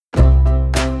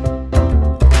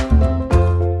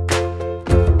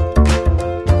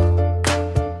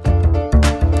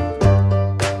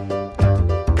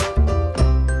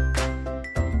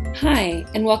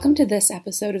welcome to this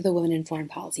episode of the Women in Foreign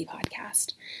Policy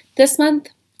podcast. This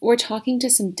month, we're talking to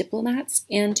some diplomats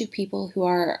and to people who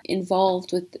are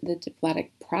involved with the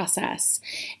diplomatic process.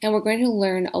 And we're going to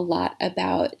learn a lot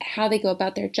about how they go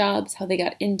about their jobs, how they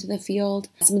got into the field,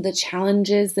 some of the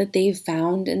challenges that they've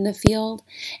found in the field.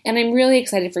 And I'm really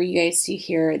excited for you guys to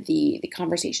hear the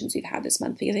conversations we've had this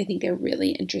month because I think they're really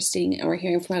interesting and we're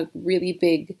hearing from a really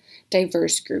big,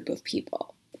 diverse group of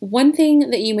people. One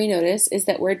thing that you may notice is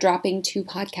that we're dropping 2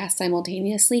 podcasts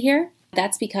simultaneously here.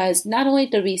 That's because not only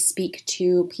do we speak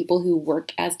to people who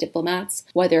work as diplomats,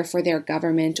 whether for their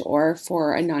government or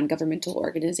for a non-governmental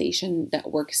organization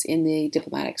that works in the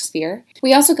diplomatic sphere,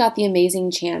 we also got the amazing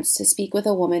chance to speak with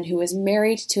a woman who was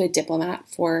married to a diplomat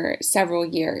for several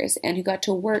years and who got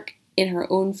to work in her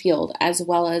own field as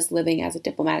well as living as a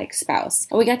diplomatic spouse.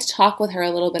 And we got to talk with her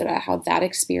a little bit about how that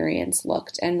experience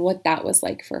looked and what that was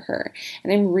like for her.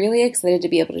 And I'm really excited to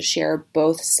be able to share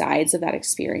both sides of that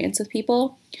experience with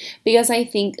people because I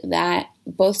think that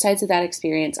both sides of that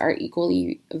experience are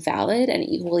equally valid and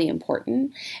equally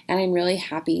important. And I'm really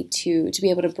happy to be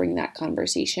able to bring that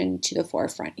conversation to the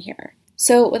forefront here.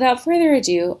 So without further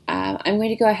ado, I'm going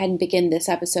to go ahead and begin this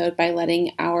episode by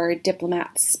letting our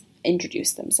diplomats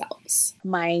introduce themselves.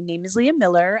 My name is Leah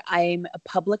Miller. I'm a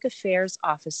public affairs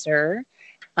officer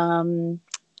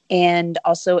and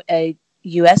also a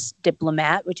U.S.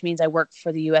 diplomat, which means I work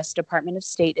for the U.S. Department of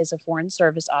State as a foreign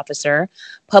service officer.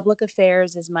 Public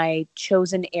affairs is my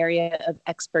chosen area of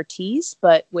expertise,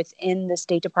 but within the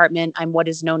State Department, I'm what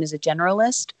is known as a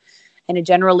generalist. And a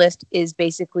generalist is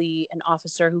basically an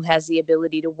officer who has the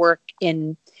ability to work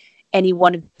in any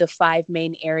one of the 5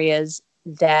 main areas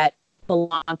that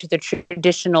belong to the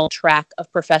traditional track of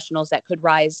professionals that could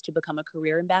rise to become a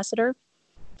career ambassador.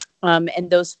 And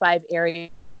those 5 areas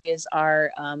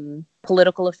are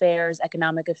political affairs,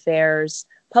 economic affairs,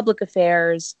 public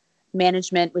affairs,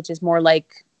 management, which is more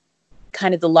like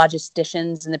kind of the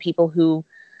logisticians and the people who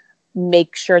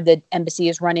make sure that embassy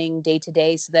is running day to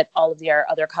day so that all of our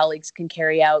other colleagues can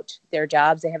carry out their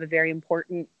jobs. They have a very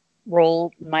important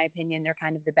role. In my opinion, they're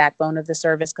kind of the backbone of the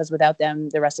service because without them,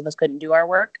 the rest of us couldn't do our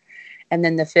work. And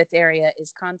then the 5th area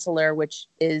is consular, which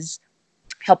is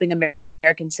helping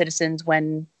American citizens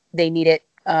when they need it.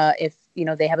 If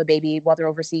they have a baby while they're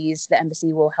overseas, the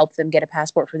embassy will help them get a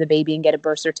passport for the baby and get a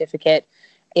birth certificate.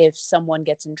 If someone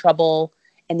gets in trouble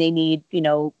and they need,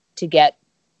 to get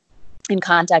in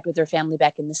contact with their family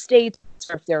back in the States,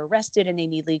 or if they're arrested and they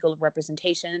need legal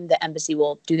representation, the embassy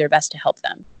will do their best to help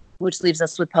them. Which leaves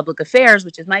us with public affairs,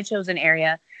 which is my chosen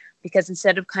area. Because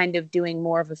instead of kind of doing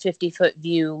more of a 50-foot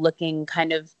view, looking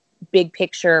kind of big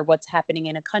picture what's happening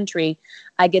in a country,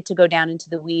 I get to go down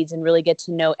into the weeds and really get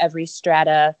to know every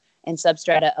strata and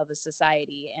substrata of a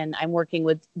society. And I'm working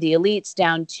with the elites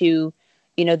down to,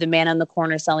 the man on the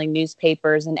corner selling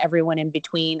newspapers and everyone in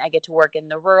between. I get to work in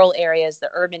the rural areas,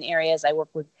 the urban areas. I work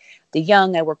with the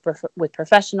young. I work with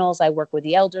professionals. I work with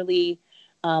the elderly.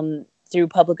 Through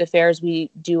public affairs,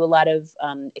 we do a lot of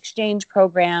exchange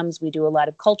programs. We do a lot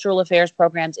of cultural affairs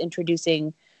programs,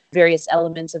 introducing various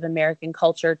elements of American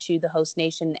culture to the host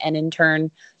nation and in turn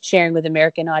sharing with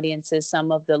American audiences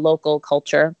some of the local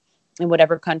culture in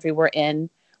whatever country we're in.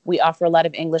 We offer a lot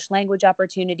of English language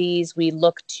opportunities. We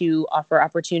look to offer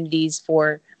opportunities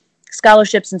for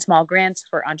scholarships and small grants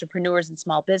for entrepreneurs and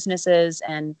small businesses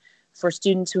and for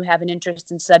students who have an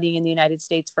interest in studying in the United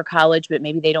States for college, but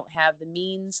maybe they don't have the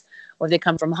means or they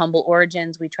come from humble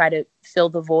origins. We try to fill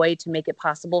the void to make it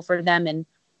possible for them, and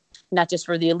not just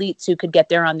for the elites who could get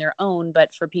there on their own,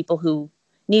 but for people who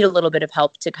need a little bit of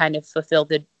help to kind of fulfill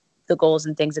the goals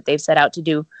and things that they've set out to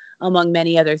do, among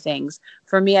many other things.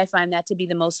 For me, I find that to be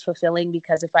the most fulfilling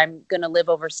because if I'm going to live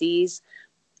overseas,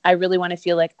 I really want to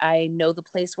feel like I know the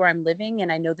place where I'm living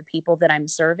and I know the people that I'm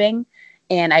serving.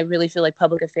 And I really feel like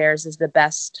public affairs is the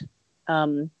best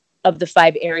of the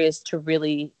 5 areas to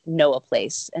really know a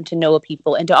place and to know a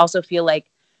people and to also feel like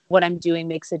what I'm doing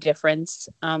makes a difference,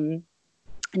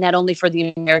 not only for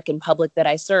the American public that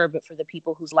I serve, but for the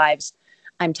people whose lives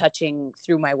I'm touching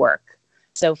through my work.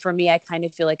 So for me, I kind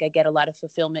of feel like I get a lot of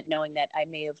fulfillment knowing that I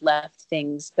may have left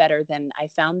things better than I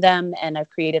found them, and I've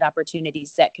created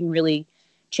opportunities that can really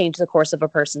change the course of a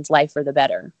person's life for the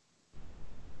better.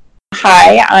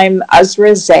 Hi, I'm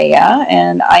Azra Zaya,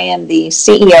 and I am the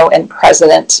CEO and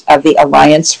president of the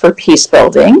Alliance for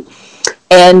Peacebuilding.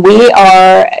 And we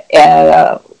are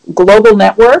a global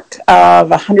network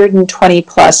of 120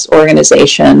 plus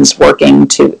organizations working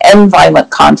to end violent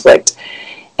conflict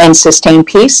and sustain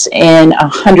peace in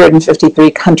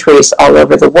 153 countries all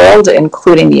over the world,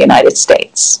 including the United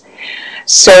States.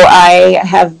 So I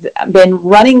have been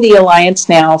running the Alliance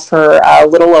now for a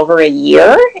little over a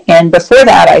year. And before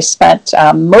that, I spent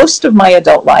most of my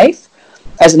adult life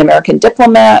as an American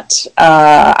diplomat.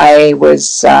 I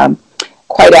was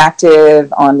quite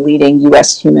active on leading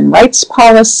U.S. human rights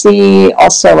policy,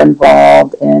 also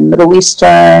involved in Middle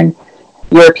Eastern,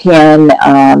 European,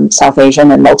 South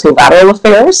Asian, and multilateral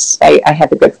affairs. I had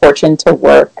the good fortune to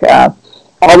work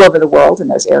all over the world in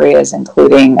those areas,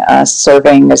 including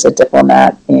serving as a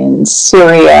diplomat in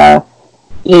Syria,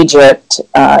 Egypt,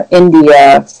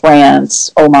 India,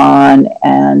 France, Oman,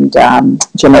 and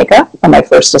Jamaica on my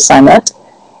first assignment.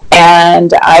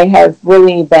 And I have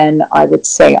really been, I would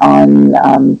say,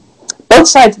 on both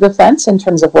sides of the fence in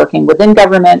terms of working within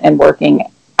government and working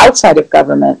outside of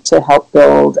government to help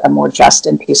build a more just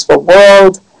and peaceful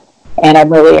world. And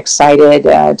I'm really excited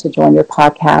to join your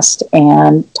podcast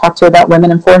and talk to you about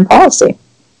women in foreign policy.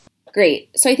 Great.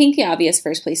 So I think the obvious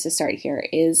first place to start here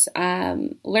is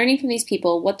learning from these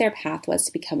people what their path was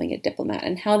to becoming a diplomat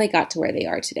and how they got to where they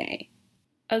are today.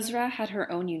 Uzra had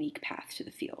her own unique path to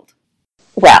the field.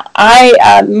 Well,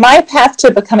 my path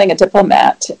to becoming a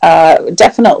diplomat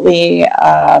definitely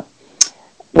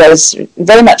was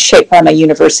very much shaped by my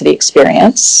university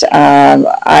experience.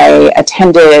 I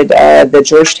attended the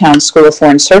Georgetown School of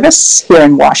Foreign Service here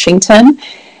in Washington,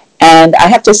 and I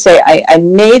have to say I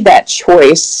made that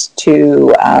choice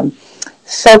to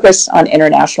focus on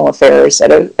international affairs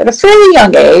at a fairly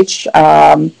young age.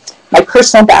 My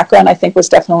personal background, I think, was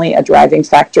definitely a driving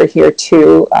factor here,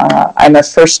 too. I'm a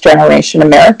first-generation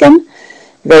American.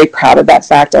 Very proud of that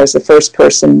fact. I was the first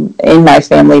person in my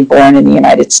family born in the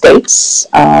United States.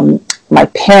 My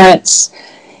parents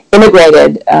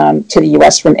immigrated to the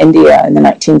U.S. from India in the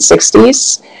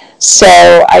 1960s.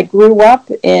 So I grew up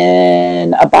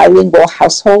in a bilingual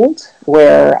household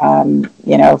where,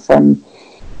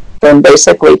 from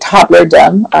basically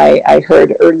toddlerdom, I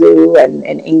heard Urdu and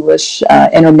English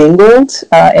intermingled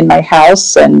in my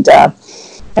house, and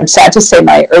I'm sad to say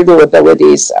my Urdu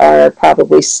abilities are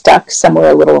probably stuck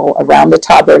somewhere a little around the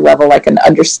toddler level. I can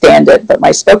understand it, but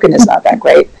my spoken is not that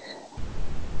great.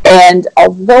 And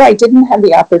although I didn't have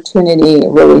the opportunity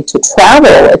really to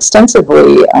travel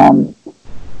extensively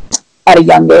at a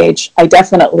young age, I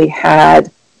definitely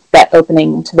had that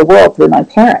opening to the world through my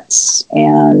parents,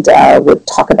 and would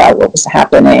talk about what was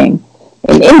happening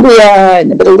in India, in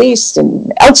the Middle East,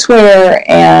 and elsewhere,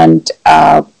 and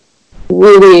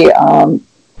really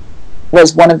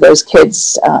was one of those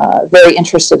kids very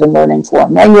interested in learning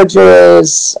foreign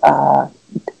languages,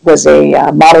 was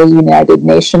a model United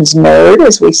Nations nerd,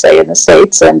 as we say in the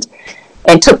States, and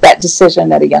took that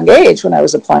decision at a young age when I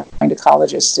was applying to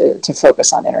colleges to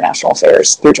focus on international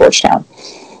affairs through Georgetown.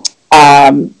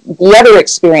 The other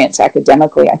experience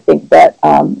academically, I think, that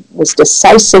was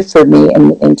decisive for me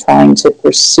in trying to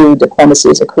pursue diplomacy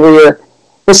as a career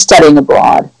was studying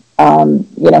abroad.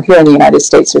 Here in the United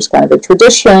States, there's kind of a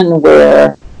tradition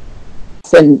where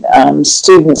often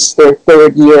students, their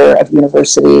third year of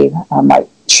university, might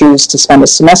choose to spend a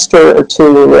semester or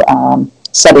two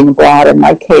studying abroad. In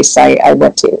my case, I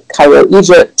went to Cairo,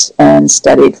 Egypt, and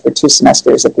studied for 2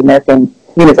 semesters at the American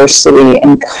University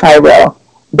in Cairo.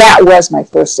 That was my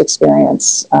first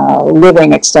experience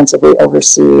living extensively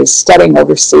overseas, studying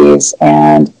overseas,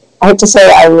 and I have to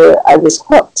say I was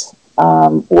hooked.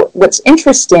 What's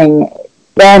interesting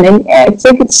then, and I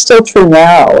think it's still true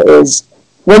now, is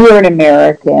when you're an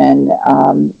American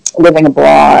living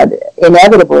abroad,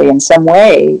 inevitably in some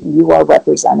way you are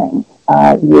representing.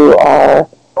 You are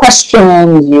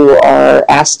questioned, you are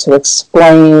asked to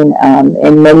explain.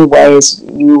 In many ways,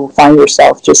 you find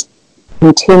yourself just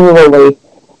continually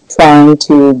trying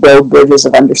to build bridges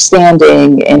of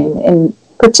understanding and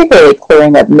particularly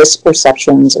clearing up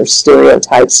misperceptions or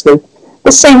stereotypes.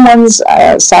 The same ones,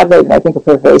 sadly, I think are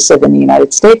pervasive in the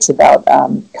United States about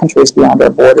countries beyond our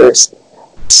borders.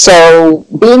 So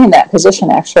being in that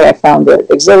position, actually, I found it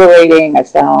exhilarating. I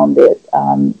found it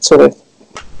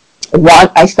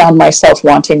I found myself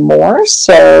wanting more.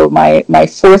 So my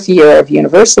 4th year of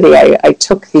university, I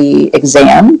took the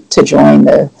exam to join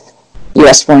the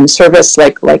U.S. Foreign Service.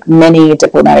 Like many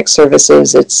diplomatic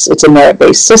services, it's a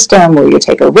merit-based system where you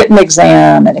take a written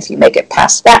exam, and if you make it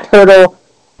past that hurdle,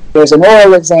 there's an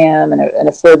oral exam and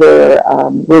a further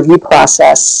review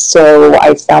process. So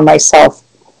I found myself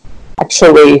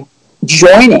actually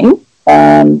joining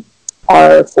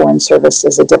our foreign service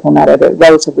as a diplomat at a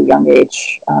relatively young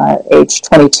age, age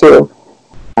 22.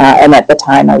 And at the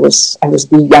time, I was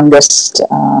the youngest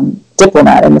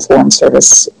diplomat in the foreign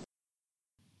service.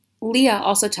 Leah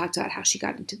also talked about how she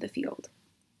got into the field.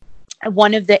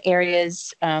 One of the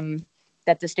areas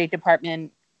that the State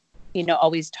Department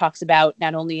always talks about,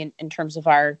 not only in terms of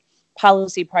our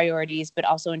policy priorities, but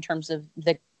also in terms of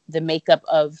the makeup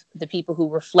of the people who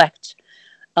reflect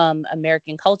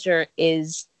American culture,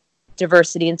 is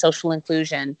diversity and social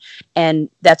inclusion. And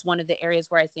that's one of the areas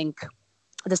where I think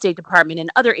the State Department and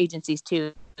other agencies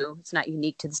too, it's not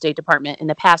unique to the State Department, in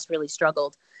the past really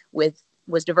struggled with,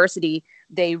 was diversity.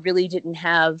 They really didn't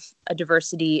have a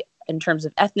diversity in terms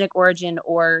of ethnic origin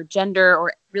or gender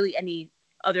or really any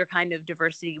other kind of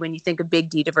diversity. When you think of big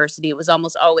D diversity, it was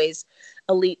almost always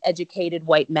elite educated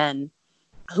white men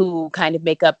who kind of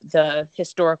make up the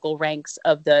historical ranks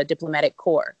of the diplomatic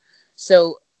corps.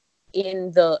 So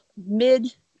in the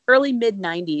early mid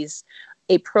 90s,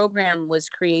 a program was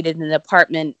created in the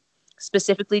department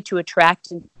specifically to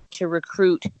attract and to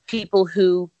recruit people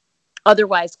who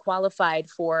otherwise qualified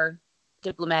for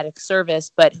diplomatic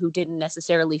service, but who didn't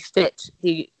necessarily fit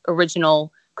the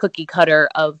original cookie cutter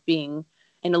of being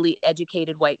an elite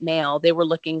educated white male. They were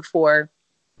looking for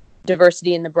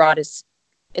diversity in the broadest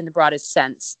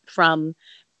sense, from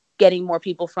getting more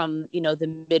people from,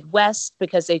 the Midwest,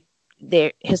 because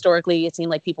they historically, it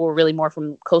seemed like people were really more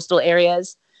from coastal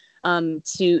areas,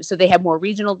 so they have more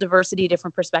regional diversity,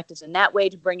 different perspectives in that way,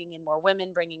 to bringing in more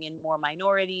women, bringing in more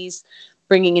minorities,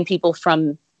 bringing in people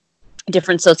from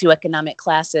different socioeconomic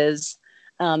classes,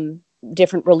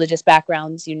 different religious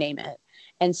backgrounds, you name it.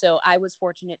 And so I was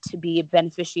fortunate to be a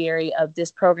beneficiary of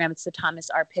this program. It's the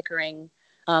Thomas R. Pickering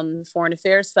Foreign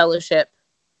Affairs Fellowship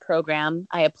program.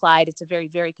 I applied. It's a very,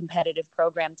 very competitive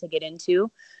program to get into.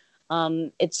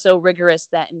 It's so rigorous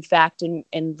that, in fact,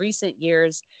 in recent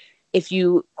years, if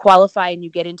you qualify and you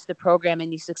get into the program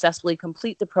and you successfully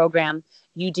complete the program,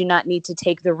 you do not need to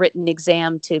take the written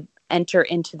exam to enter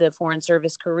into the Foreign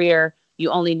Service career. You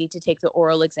only need to take the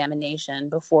oral examination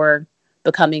before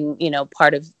becoming,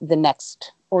 part of the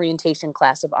next orientation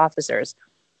class of officers.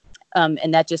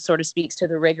 And that just sort of speaks to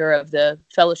the rigor of the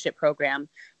fellowship program.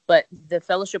 But the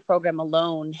fellowship program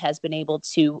alone has been able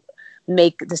to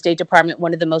make the State Department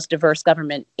one of the most diverse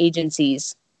government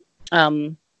agencies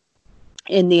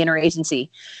in the interagency.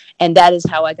 And that is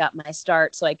how I got my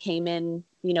start. So I came in,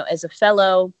 as a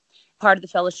fellow. Part of the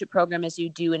fellowship program is you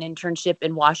do an internship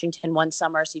in Washington one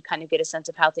summer, so you kind of get a sense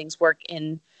of how things work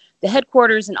in the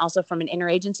headquarters and also from an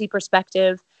interagency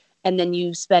perspective. And then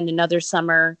you spend another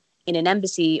summer in an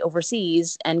embassy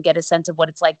overseas and get a sense of what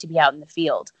it's like to be out in the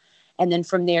field. And then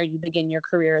from there, you begin your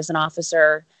career as an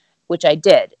officer, which I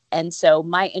did. And so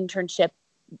my internship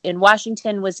in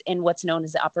Washington was in what's known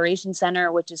as the Operations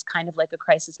Center, which is kind of like a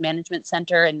crisis management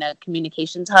center and a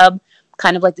communications hub,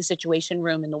 kind of like the Situation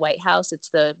Room in the White House. It's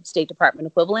the State Department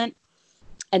equivalent.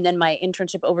 And then my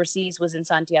internship overseas was in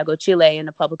Santiago, Chile, in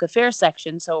the public affairs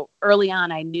section. So early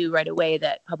on, I knew right away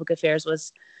that public affairs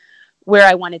was where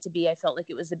I wanted to be. I felt like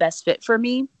it was the best fit for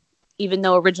me, even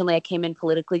though originally I came in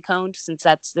politically coned, since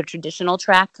that's the traditional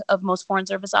track of most Foreign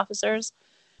Service officers.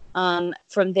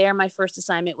 From there, my first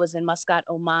assignment was in Muscat,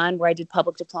 Oman, where I did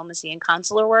public diplomacy and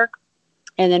consular work.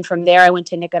 And then from there, I went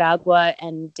to Nicaragua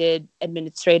and did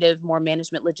administrative, more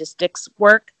management logistics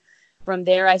work. From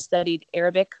there, I studied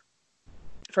Arabic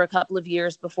for a couple of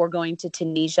years before going to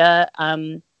Tunisia,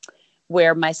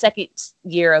 where my second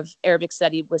year of Arabic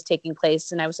study was taking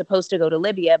place. And I was supposed to go to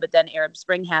Libya, but then Arab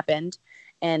Spring happened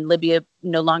and Libya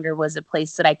no longer was a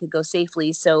place that I could go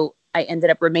safely. So I ended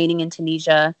up remaining in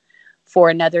Tunisia for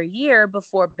another year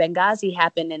before Benghazi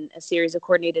happened and a series of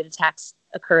coordinated attacks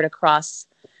occurred across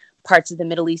parts of the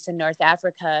Middle East and North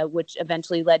Africa, which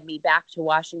eventually led me back to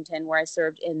Washington, where I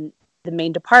served in the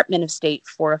main Department of State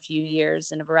for a few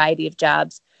years in a variety of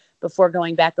jobs before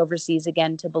going back overseas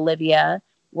again to Bolivia,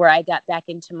 where I got back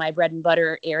into my bread and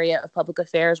butter area of public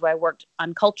affairs, where I worked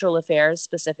on cultural affairs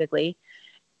specifically,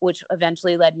 which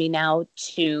eventually led me now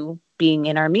to being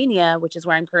in Armenia, which is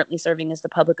where I'm currently serving as the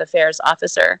public affairs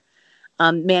officer,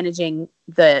 managing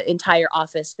the entire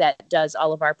office that does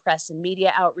all of our press and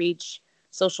media outreach,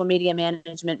 social media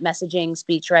management, messaging,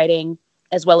 speech writing,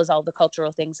 as well as all the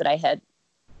cultural things that I had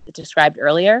described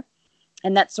earlier.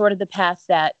 And that's sort of the path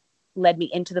that led me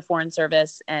into the Foreign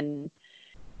Service and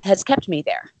has kept me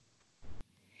there.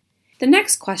 The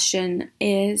next question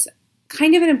is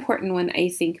kind of an important one, I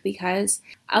think, because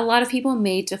a lot of people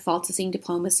may default to seeing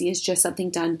diplomacy as just something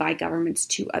done by governments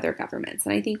to other governments.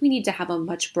 And I think we need to have a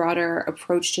much broader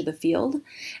approach to the field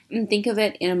and think of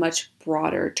it in a much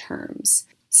broader terms.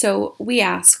 So we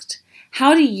asked,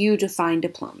 how do you define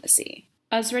diplomacy?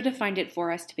 Uzra defined it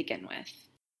for us to begin with.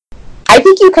 I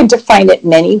think you can define it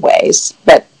many ways,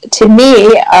 but to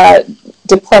me,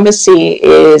 diplomacy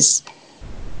is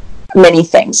many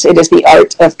things. It is the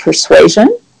art of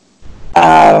persuasion.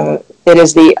 It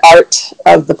is the art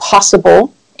of the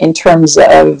possible in terms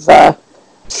of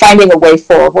finding a way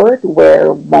forward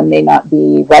where one may not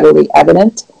be readily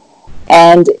evident.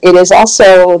 And it is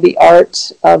also the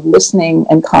art of listening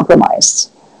and compromise.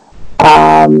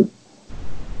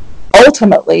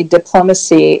 Ultimately,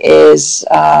 diplomacy is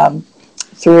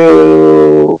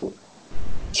through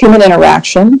human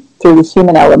interaction, through the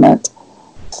human element,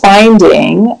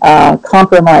 finding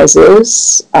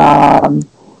compromises,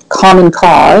 common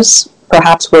cause,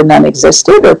 perhaps where none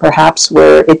existed, or perhaps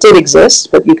where it did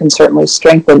exist, but you can certainly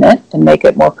strengthen it and make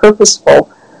it more purposeful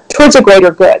towards a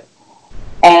greater good.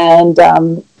 And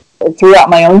throughout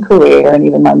my own career and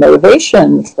even my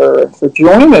motivation for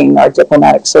joining our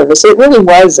diplomatic service, it really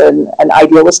was an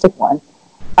idealistic one.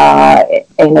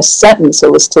 In a sentence,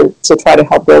 it was to try to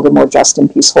help build a more just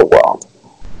and peaceful world.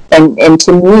 And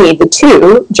to me, the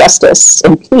two, justice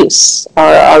and peace,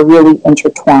 are really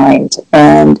intertwined.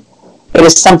 And it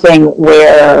is something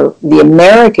where the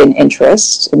American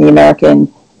interest and the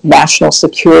American national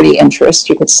security interest,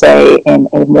 you could say, in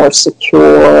a more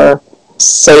secure,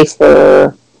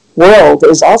 safer world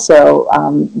is also,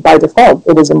 by default,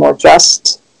 it is a more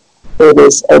just, it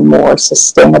is a more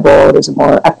sustainable, it is a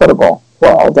more equitable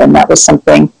world. And that was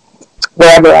something,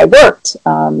 wherever I worked,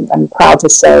 I'm proud to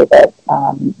say that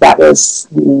that was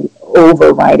the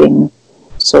overriding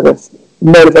sort of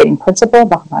motivating principle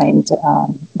behind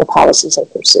the policies I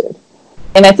pursued.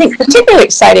 And I think particularly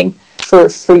exciting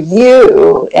for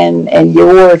you and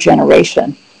your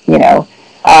generation, you know,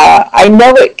 I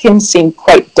know it can seem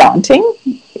quite daunting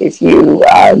if you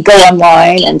go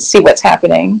online and see what's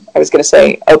happening. I was going to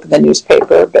say open the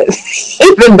newspaper, but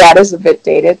even that is a bit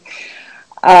dated.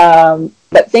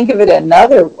 But think of it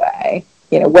another way.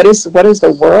 You know, what is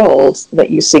the world that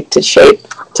you seek to shape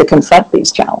to confront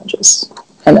these challenges?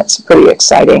 And that's a pretty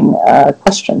exciting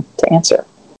question to answer.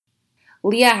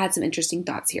 Leah had some interesting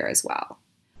thoughts here as well.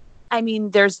 I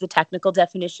mean, there's the technical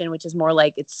definition, which is more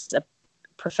like it's a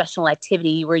professional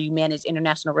activity where you manage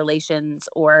international relations,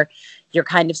 or you're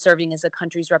kind of serving as a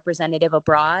country's representative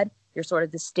abroad. You're sort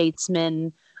of the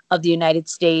statesman of the United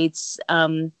States.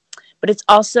 But it's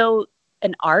also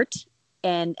an art.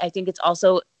 And I think it's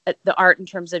also the art in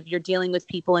terms of you're dealing with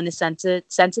people in a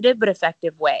sensitive but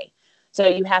effective way. So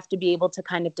you have to be able to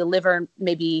kind of deliver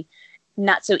maybe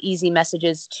not so easy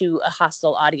messages to a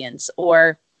hostile audience,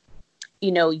 or,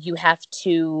 you know, you have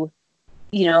to,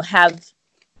 you know, have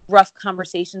rough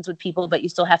conversations with people, but you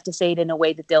still have to say it in a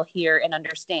way that they'll hear and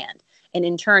understand. And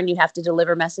in turn, you have to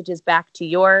deliver messages back to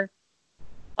your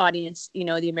audience, you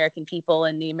know, the American people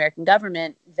and the American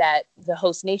government, that the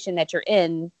host nation that you're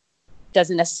in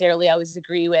doesn't necessarily always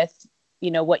agree with,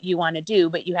 you know, what you want to do,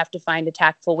 but you have to find a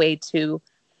tactful way to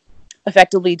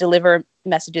effectively deliver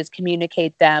messages,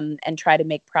 communicate them, and try to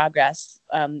make progress.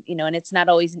 You know, and it's not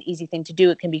always an easy thing to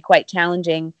do. It can be quite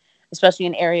challenging, especially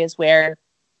in areas where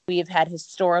we have had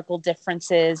historical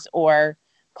differences or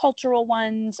cultural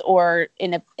ones, or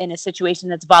in a situation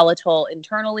that's volatile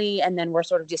internally, and then we're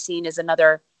sort of just seen as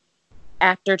another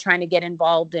actor trying to get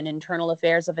involved in internal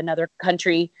affairs of another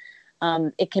country.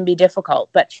 It can be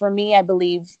difficult. But for me, I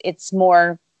believe it's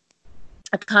more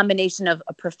a combination of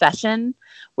a profession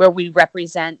where we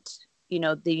represent, you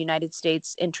know, the United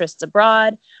States interests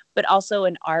abroad, but also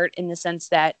an art in the sense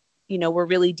that, you know, we're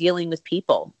really dealing with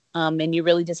people. And you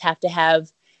really just have to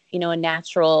have, you know, a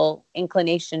natural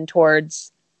inclination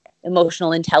towards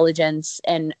emotional intelligence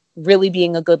and really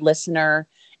being a good listener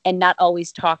and not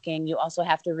always talking. You also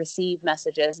have to receive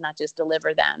messages, not just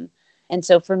deliver them. And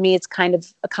so for me, it's kind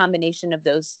of a combination of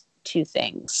those two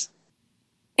things.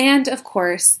 And of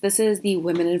course, this is the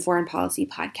Women in Foreign Policy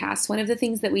podcast. One of the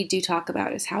things that we do talk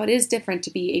about is how it is different to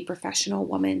be a professional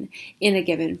woman in a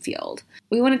given field.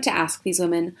 We wanted to ask these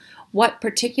women what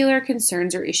particular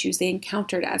concerns or issues they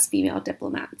encountered as female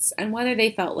diplomats, and whether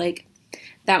they felt like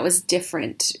that was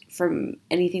different from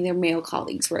anything their male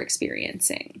colleagues were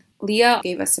experiencing. Leah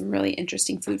gave us some really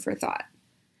interesting food for thought.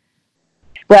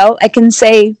 Well, I can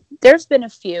say there's been a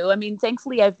few. I mean,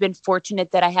 thankfully, I've been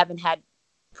fortunate that I haven't had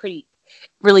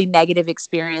really negative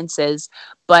experiences.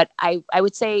 But I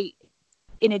would say,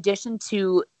 in addition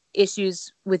to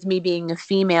issues with me being a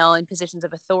female in positions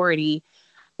of authority,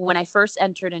 when I first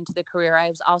entered into the career, I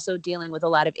was also dealing with a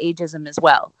lot of ageism as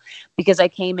well, because I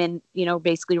came in, you know,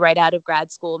 basically right out of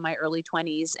grad school in my early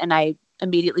 20s, and I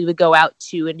immediately would go out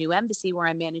to a new embassy where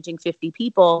I'm managing 50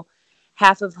 people,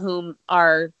 half of whom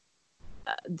are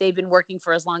they've been working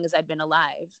for as long as I've been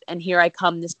alive. And here I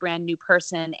come, this brand new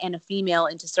person and a female,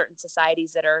 into certain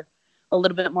societies that are a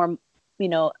little bit more, you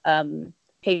know,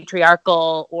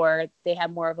 patriarchal, or they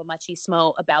have more of a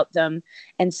machismo about them.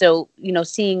 And so, you know,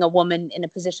 seeing a woman in a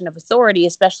position of authority,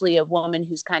 especially a woman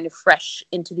who's kind of fresh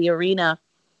into the arena,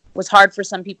 was hard for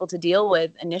some people to deal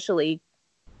with initially.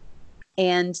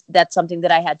 And that's something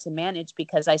that I had to manage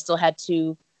because I still had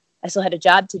a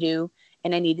job to do,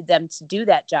 and I needed them to do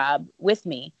that job with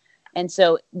me. And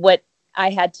so what I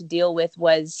had to deal with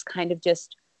was kind of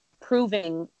just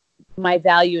proving my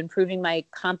value and proving my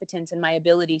competence and my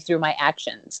ability through my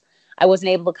actions. I wasn't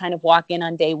able to kind of walk in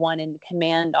on day one and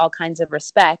command all kinds of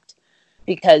respect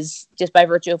because just by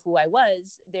virtue of who I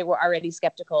was, they were already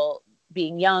skeptical.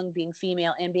 Being young, being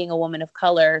female, and being a woman of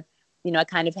color, I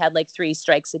kind of had like 3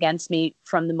 strikes against me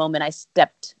from the moment I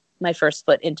stepped my first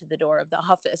foot into the door of the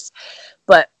office.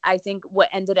 But I think what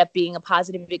ended up being a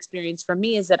positive experience for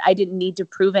me is that I didn't need to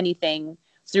prove anything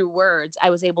through words. I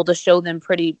was able to show them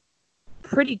pretty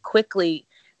quickly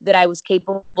that I was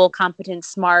capable, competent,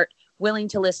 smart, willing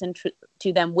to listen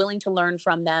to them, willing to learn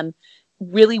from them,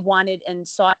 really wanted and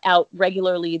sought out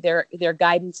regularly their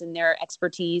guidance and their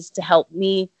expertise to help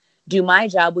me do my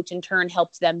job, which in turn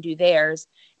helped them do theirs.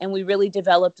 And we really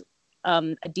developed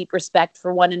a deep respect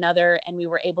for one another. And we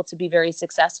were able to be very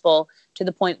successful to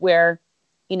the point where,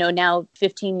 now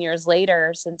 15 years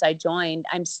later, since I joined,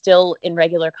 I'm still in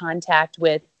regular contact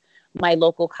with my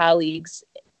local colleagues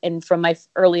and from my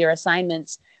earlier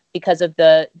assignments because of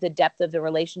the depth of the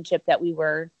relationship that we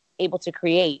were able to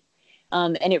create.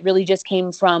 And it really just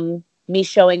came from me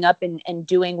showing up and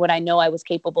doing what I know I was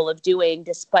capable of doing,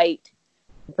 despite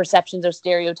perceptions or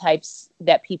stereotypes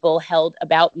that people held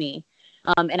about me.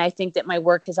 And I think that my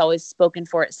work has always spoken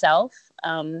for itself.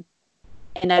 And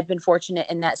I've been fortunate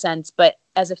in that sense. But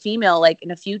as a female, like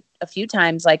in a few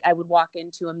times, like I would walk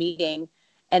into a meeting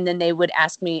and then they would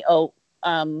ask me, I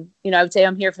would say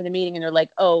I'm here for the meeting. And they're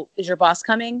like, oh, is your boss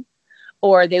coming?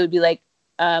 Or they would be like,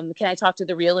 can I talk to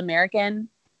the real American?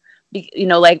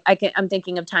 I'm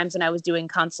thinking of times when I was doing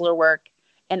consular work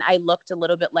and I looked a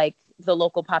little bit like the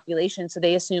local population. So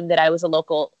they assumed that I was a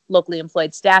locally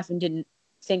employed staff and didn't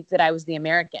think that I was the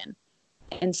American.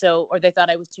 And so, or they thought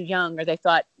I was too young, or they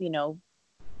thought,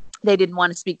 they didn't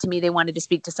want to speak to me. They wanted to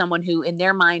speak to someone who in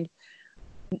their mind,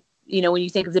 when you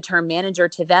think of the term manager,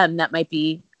 to them, that might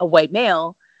be a white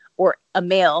male or a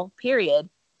male, period.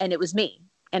 And it was me.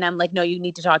 And I'm like, no, you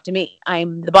need to talk to me.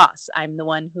 I'm the boss. I'm the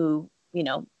one who,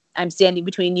 I'm standing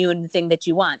between you and the thing that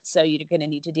you want. So you're going to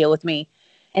need to deal with me.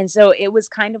 And so it was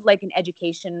kind of like an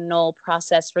educational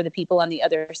process for the people on the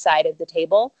other side of the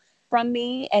table from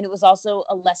me. And it was also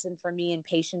a lesson for me in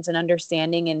patience and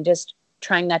understanding and just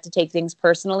trying not to take things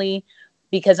personally,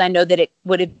 because I know that it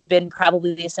would have been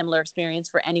probably a similar experience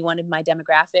for anyone in my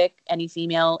demographic, any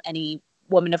female, any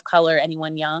woman of color,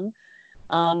 anyone young.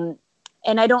 And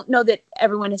I don't know that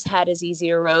everyone has had as easy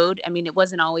a road. I mean, it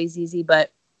wasn't always easy,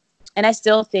 and I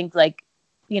still think like,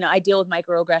 I deal with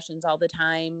microaggressions all the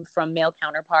time from male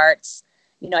counterparts.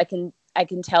 I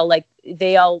can tell like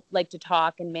they all like to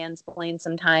talk and mansplain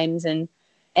sometimes and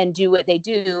do what they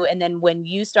do. And then when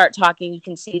you start talking, you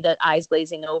can see the eyes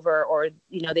glazing over, or,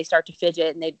 they start to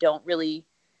fidget and they don't really,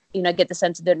 get the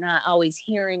sense that they're not always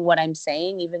hearing what I'm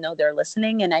saying, even though they're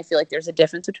listening. And I feel like there's a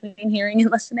difference between hearing and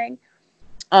listening.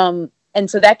 And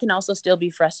so that can also still be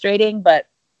frustrating, but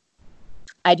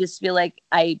I just feel like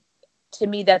to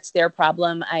me, that's their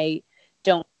problem. I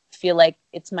don't feel like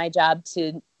it's my job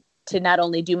to not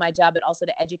only do my job, but also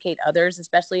to educate others,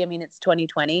 especially, it's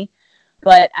 2020,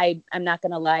 but I'm not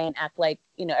going to lie and act like,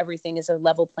 everything is a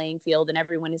level playing field and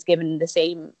everyone is given the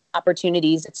same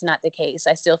opportunities. It's not the case.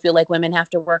 I still feel like women have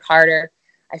to work harder.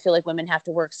 I feel like women have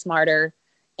to work smarter,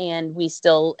 and we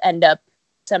still end up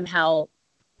somehow,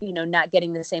 not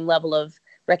getting the same level of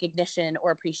recognition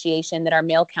or appreciation that our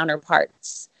male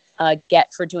counterparts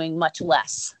get for doing much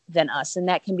less than us. And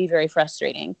that can be very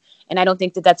frustrating. And I don't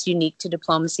think that that's unique to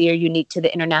diplomacy or unique to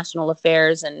the international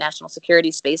affairs and national security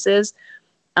spaces.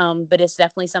 But it's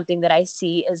definitely something that I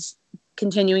see as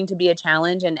continuing to be a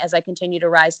challenge. And as I continue to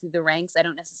rise through the ranks, I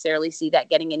don't necessarily see that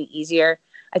getting any easier.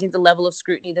 I think the level of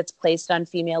scrutiny that's placed on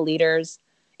female leaders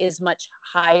is much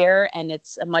higher, and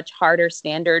it's a much harder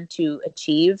standard to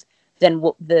achieve than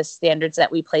the standards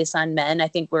that we place on men. I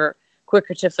think we're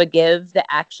quicker to forgive the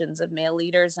actions of male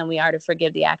leaders than we are to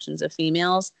forgive the actions of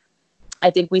females. I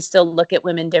think we still look at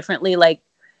women differently. Like,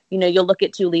 you'll look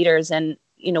at 2 leaders and,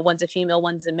 one's a female,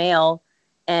 one's a male,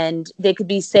 and they could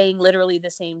be saying literally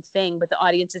the same thing, but the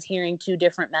audience is hearing 2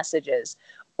 different messages.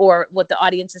 Or what the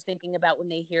audience is thinking about when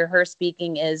they hear her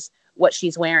speaking is what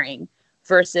she's wearing,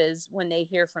 versus when they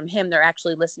hear from him, they're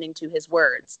actually listening to his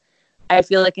words. I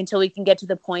feel like until we can get to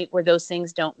the point where those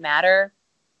things don't matter,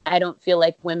 I don't feel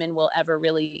like women will ever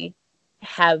really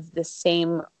have the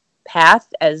same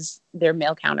path as their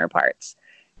male counterparts.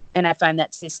 And I find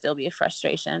that to still be a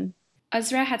frustration.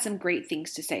 Uzra had some great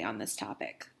things to say on this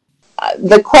topic.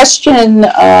 the question,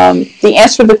 the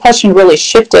answer to the question really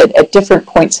shifted at different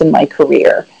points in my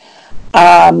career.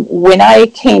 When I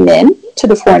came in to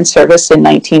the Foreign Service in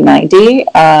 1990,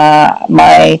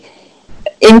 my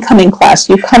incoming class,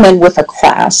 you come in with a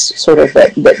class sort of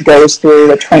that goes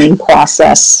through a training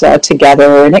process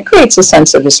together, and it creates a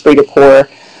sense of esprit de corps.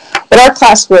 But our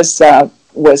class was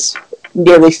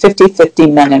nearly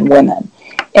 50-50 men and women.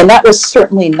 And that was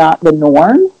certainly not the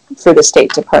norm for the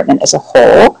State Department as a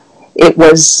whole. It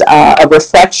was a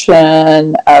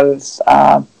reflection of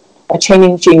a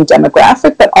changing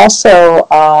demographic, but also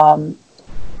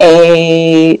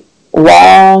a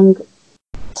long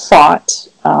fought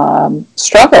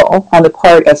struggle on the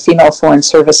part of female Foreign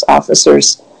Service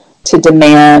officers to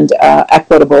demand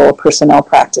equitable personnel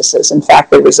practices. In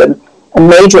fact, there was a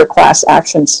major class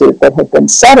action suit that had been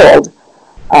settled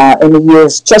in the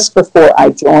years just before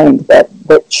I joined that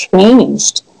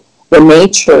changed the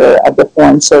nature of the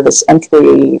Foreign Service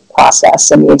entry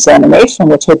process and the examination,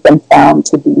 which had been found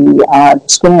to be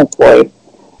discriminatory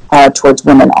towards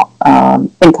women,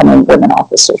 incoming women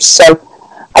officers. So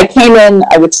I came in,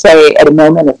 I would say, at a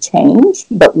moment of change,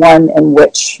 but one in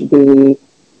which the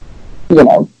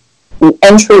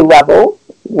entry level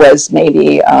was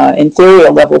maybe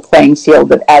inferior level playing field,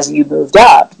 but as you moved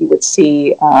up, you would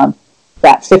see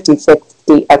that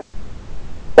 50-50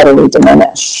 steadily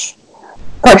diminish.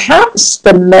 Perhaps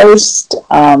the most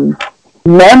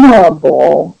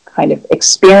memorable kind of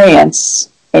experience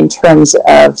in terms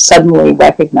of suddenly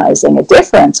recognizing a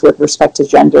difference with respect to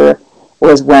gender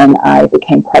was when I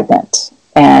became pregnant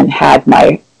and had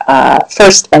my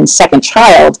first and second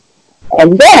child.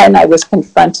 And then I was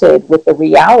confronted with the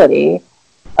reality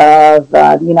of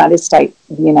the United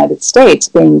States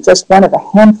being just one of a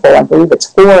handful, I believe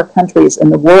it's 4 countries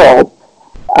in the world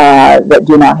that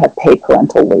do not have paid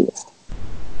parental leave.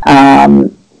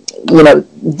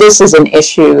 This is an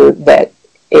issue that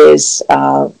is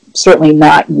certainly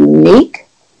not unique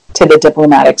to the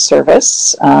diplomatic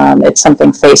service. It's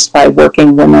something faced by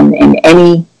working women in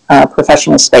any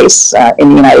professional space in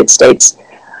the United States.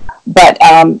 But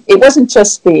it wasn't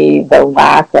just the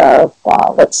lack of,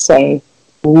 let's say,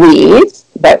 leave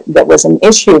that was an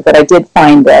issue, but I did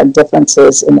find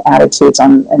differences in attitudes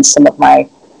on some of my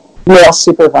male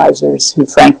supervisors who,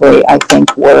 frankly, I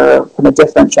think were from a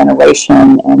different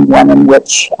generation and one in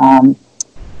which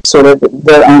sort of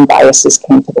their own biases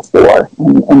came to the fore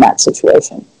in that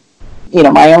situation.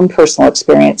 My own personal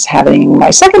experience having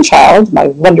my second child, my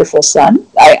wonderful son,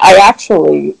 I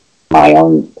actually, my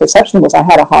own perception was I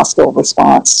had a hostile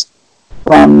response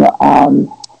from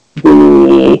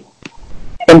the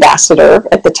ambassador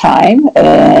at the time,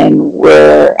 and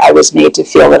where I was made to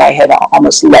feel that I had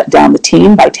almost let down the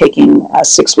team by taking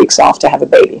 6 weeks off to have a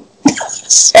baby.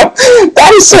 So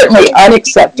that is certainly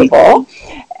unacceptable,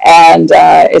 and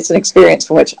it's an experience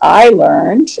from which I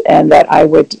learned, and that I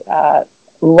would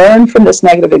learn from this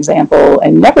negative example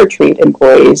and never treat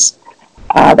employees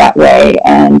that way,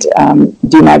 and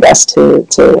do my best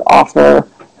to offer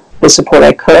the support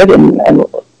I could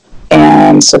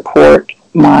and support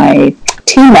my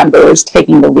team members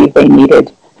taking the leave they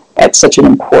needed at such an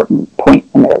important point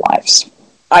in their lives.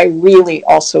 I really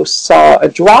also saw a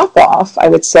drop-off, I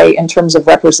would say, in terms of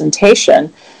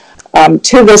representation.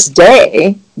 To this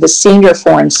day, the senior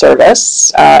Foreign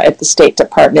Service at the State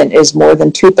Department is more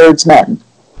than 2/3 men.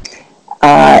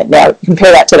 Now,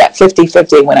 compare that to that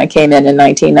 50-50 when I came in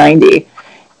 1990.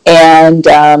 And,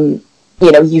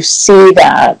 you see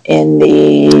that in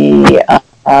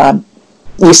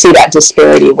you see that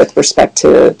disparity with respect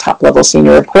to top-level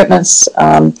senior appointments.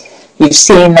 You've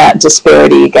seen that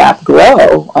disparity gap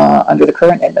grow under the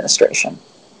current administration.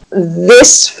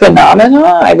 This phenomena,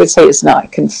 I would say, is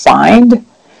not confined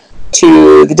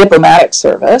to the diplomatic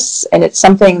service, and it's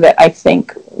something that I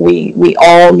think we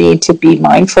all need to be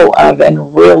mindful of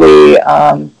and really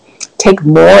take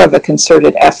more of a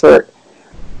concerted effort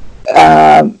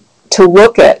to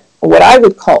look at what I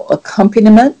would call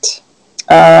accompaniment.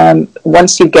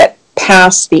 Once you get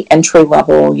past the entry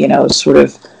level,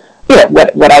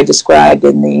 what I described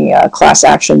in the class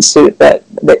action suit that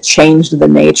changed the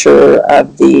nature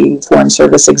of the Foreign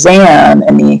Service exam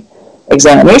and the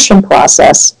examination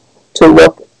process, to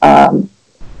look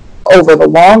over the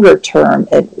longer term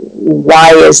at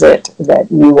why is it that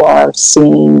you are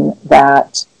seeing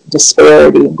that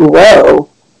disparity grow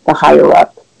the higher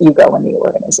up you go in the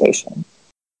organization.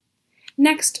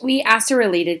 Next, we asked a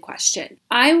related question.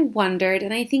 I wondered,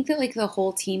 and I think that the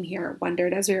whole team here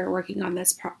wondered as we were working on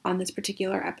this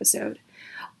particular episode,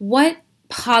 what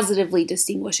positively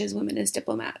distinguishes women as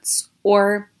diplomats?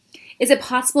 Or Is it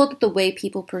possible that the way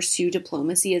people pursue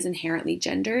diplomacy is inherently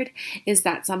gendered? Is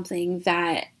that something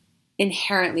that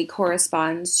inherently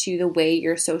corresponds to the way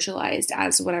you're socialized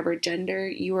as whatever gender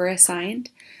you were assigned?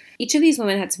 Each of these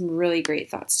women had some really great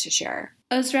thoughts to share.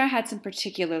 Uzra had some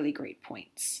particularly great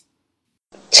points.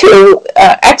 Two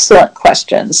excellent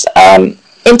questions.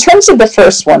 In terms of the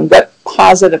first one, what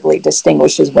positively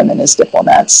distinguishes women as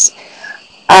diplomats?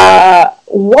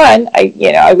 One,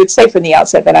 I would say from the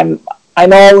outset that I'm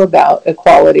all about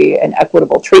equality and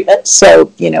equitable treatment.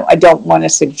 So, I don't want to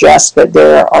suggest that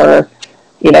there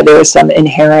is some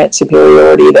inherent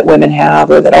superiority that women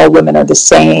have, or that all women are the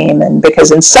same. And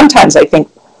sometimes I think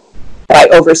by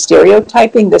over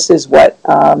stereotyping, this is what,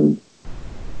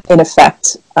 in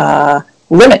effect,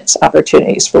 limits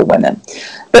opportunities for women.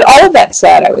 But all of that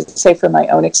said, I would say from my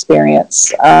own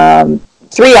experience,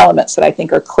 three elements that I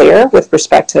think are clear with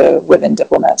respect to women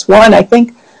diplomats. One, I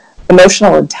think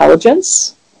emotional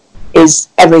intelligence is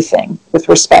everything with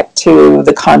respect to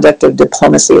the conduct of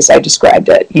diplomacy as I described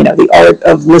it. The art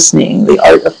of listening, the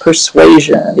art of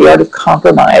persuasion, the art of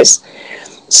compromise.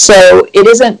 So it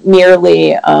isn't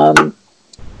merely,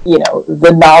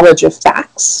 the knowledge of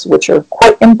facts, which are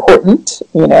quite important,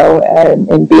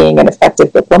 in being an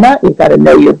effective diplomat. You've got to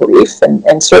know your brief,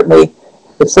 and certainly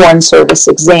the Foreign Service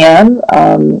exam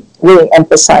really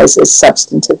emphasizes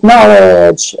substantive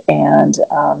knowledge and,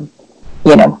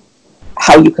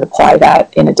 how you could apply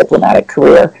that in a diplomatic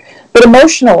career. But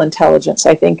emotional intelligence,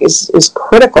 I think, is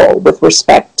critical with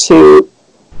respect to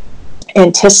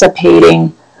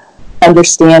anticipating,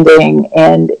 understanding,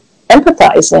 and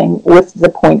empathizing with the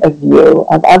point of view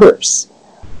of others.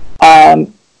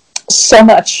 So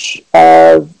much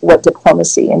of what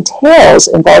diplomacy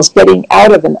involves getting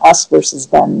out of an us versus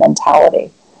them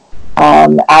mentality,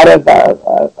 out of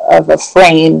a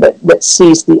frame that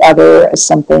sees the other as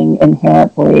something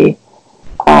inherently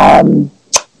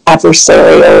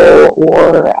adversarial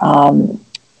or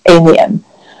alien.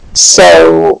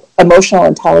 So emotional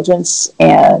intelligence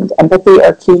and empathy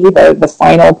are key. The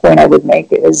final point I would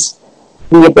make is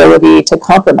the ability to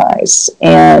compromise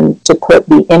and to put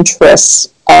the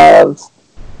interests of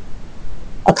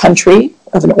a country,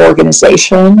 of an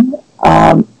organization,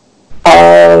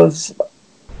 of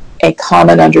a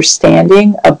common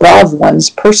understanding above one's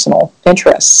personal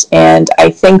interests. And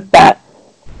I think that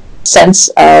sense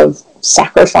of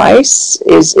sacrifice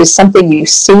is something you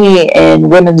see in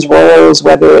women's roles,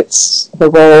 whether it's the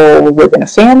role within a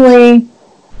family,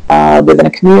 within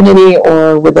a community,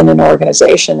 or within an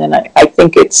organization. And I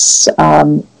think it's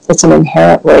an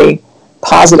inherently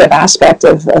positive aspect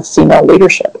of female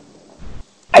leadership.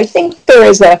 I think there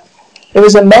was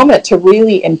a moment to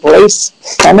really embrace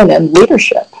feminine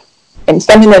leadership. And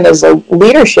feminine as a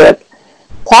leadership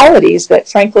qualities that,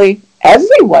 frankly,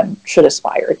 everyone should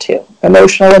aspire to.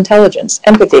 Emotional intelligence,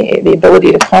 empathy, the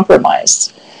ability to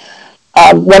compromise.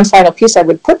 One final piece I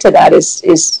would put to that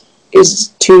is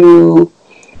to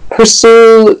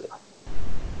pursue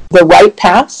the right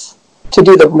path, to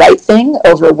do the right thing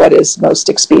over what is most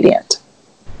expedient.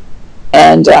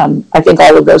 And I think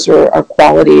all of those are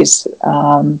qualities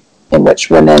in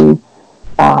which women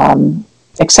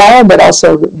excel, but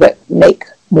also that make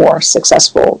more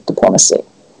successful diplomacy.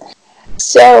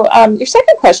 So your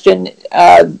second question,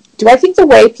 do I think the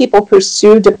way people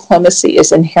pursue diplomacy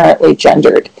is inherently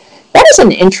gendered? That is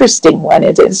an interesting one.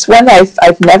 It is one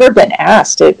I've never been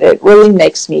asked. It really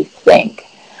makes me think.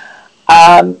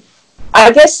 I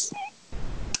guess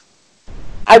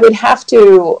I would have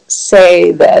to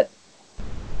say that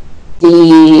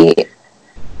the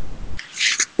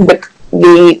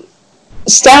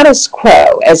status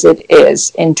quo as it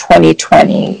is in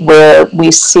 2020, where we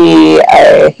see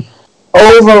a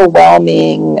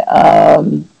overwhelming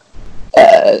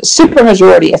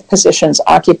supermajority of positions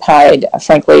occupied,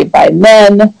 frankly, by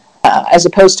men as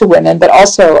opposed to women, but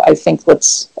also I think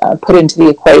let's put into the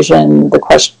equation the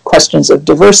questions of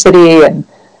diversity and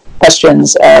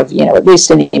questions of, at least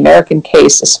in the American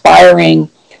case, aspiring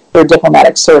for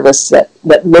diplomatic service that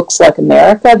looks like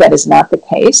America. That is not the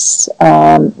case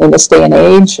in this day and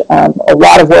age. A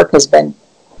lot of work has been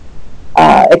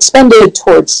expended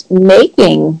towards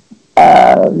making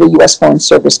the U.S. Foreign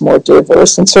Service more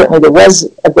diverse, and certainly there was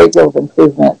a great deal of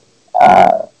improvement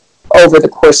over the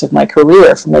course of my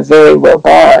career from a very low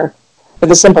bar. But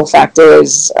the simple fact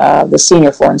is the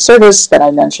senior Foreign Service that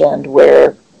I mentioned,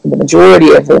 where the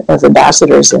majority of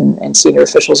ambassadors and senior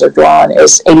officials are drawn,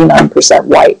 is 89%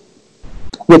 white,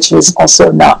 which is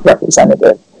also not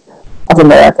representative of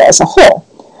America as a whole.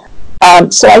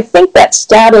 So I think that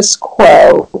status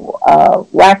quo,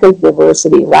 lack of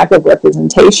diversity, lack of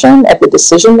representation at the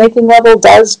decision-making level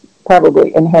does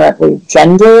probably inherently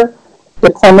gender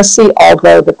diplomacy,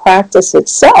 although the practice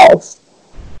itself,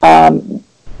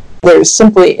 there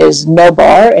simply is no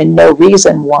bar and no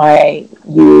reason why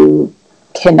you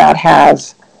cannot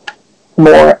have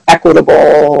more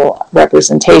equitable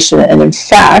representation. And in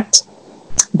fact,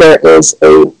 there is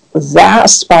a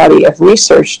vast body of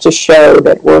research to show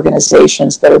that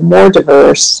organizations that are more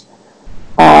diverse,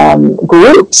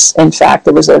 groups, in fact,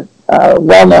 there was a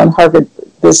well-known Harvard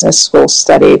Business School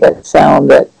study that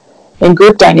found that in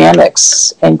group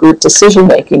dynamics and group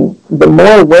decision-making, the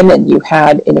more women you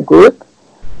had in a group,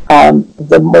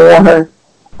 the more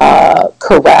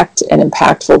correct and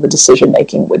impactful the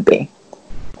decision-making would be.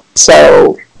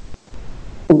 So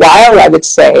while I would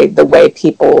say the way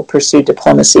people pursue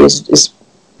diplomacy is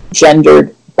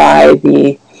gendered by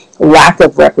the lack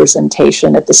of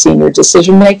representation at the senior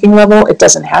decision-making level, it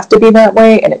doesn't have to be that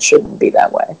way, and it shouldn't be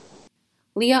that way.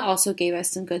 Leah also gave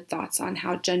us some good thoughts on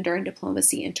how gender and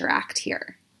diplomacy interact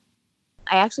here.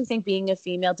 I actually think being a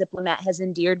female diplomat has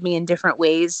endeared me in different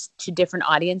ways to different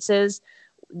audiences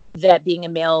that being a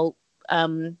male,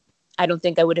 I don't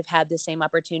think I would have had the same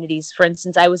opportunities. For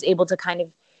instance, I was able to kind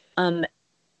of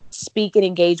speak and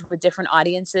engage with different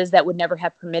audiences that would never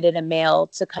have permitted a male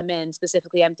to come in.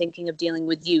 Specifically, I'm thinking of dealing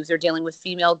with youth or dealing with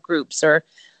female groups, or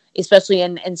especially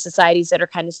in societies that are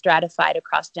kind of stratified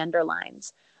across gender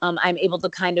lines. I'm able to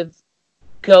kind of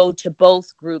go to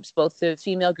both groups, both the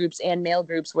female groups and male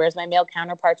groups, whereas my male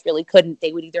counterparts really couldn't.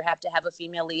 They would either have to have a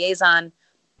female liaison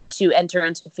to enter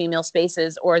into female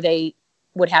spaces, or they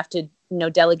would have to,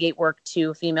 delegate work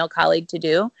to a female colleague to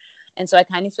do. And so I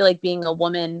kind of feel like being a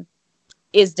woman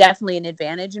is definitely an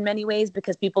advantage in many ways,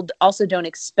 because people also don't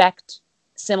expect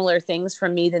similar things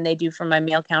from me than they do from my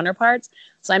male counterparts.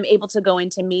 So I'm able to go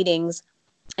into meetings,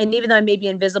 and even though I may be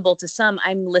invisible to some,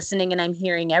 I'm listening and I'm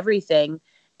hearing everything,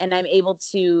 and I'm able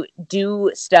to do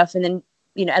stuff. And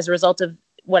then, as a result of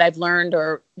what I've learned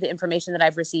or the information that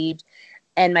I've received,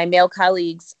 and my male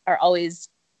colleagues are always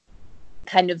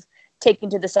kind of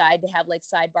taken to the side to have like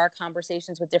sidebar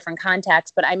conversations with different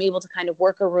contacts, but I'm able to kind of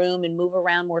work a room and move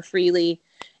around more freely.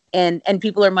 And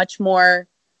people are much more,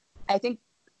 I think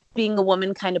being a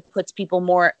woman kind of puts people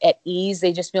more at ease.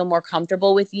 They just feel more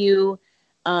comfortable with you.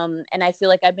 And I feel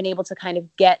like I've been able to kind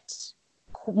of get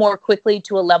more quickly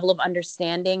to a level of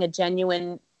understanding, a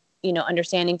genuine,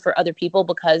 understanding for other people,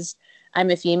 because I'm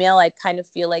a female. I kind of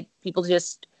feel like people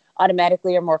just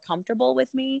automatically are more comfortable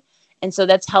with me. And so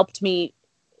that's helped me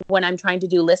when I'm trying to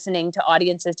do listening to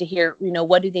audiences to hear,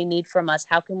 what do they need from us?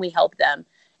 How can we help them?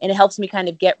 And it helps me kind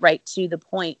of get right to the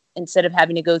point instead of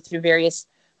having to go through various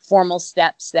formal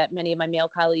steps that many of my male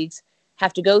colleagues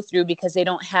have to go through because they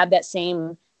don't have that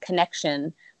same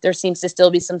connection. There seems to still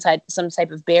be some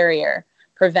type of barrier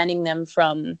preventing them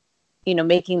from,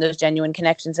 making those genuine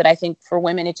connections that I think for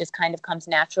women, it just kind of comes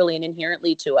naturally and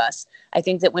inherently to us. I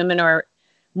think that women are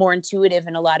more intuitive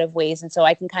in a lot of ways. And so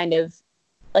I can kind of,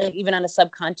 like, even on a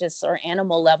subconscious or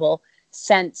animal level,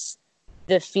 sense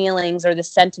the feelings or the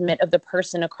sentiment of the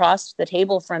person across the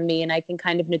table from me. And I can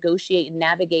kind of negotiate and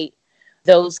navigate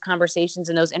those conversations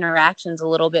and those interactions a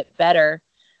little bit better.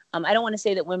 I don't want to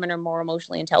say that women are more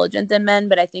emotionally intelligent than men,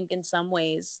 but I think in some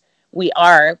ways we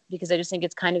are, because I just think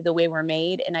it's kind of the way we're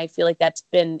made. And I feel like that's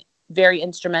been very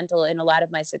instrumental in a lot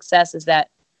of my success, is that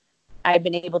I've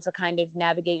been able to kind of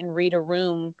navigate and read a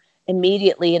room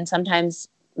immediately. And sometimes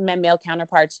my male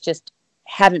counterparts just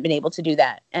haven't been able to do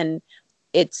that. And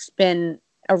it's been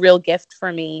a real gift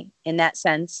for me in that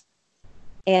sense.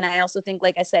 And I also think,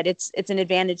 like I said, it's an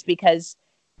advantage, because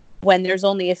when there's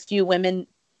only a few women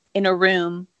in a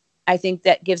room, I think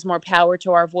that gives more power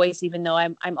to our voice, even though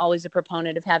I'm always a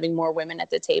proponent of having more women at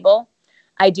the table.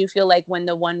 I do feel like when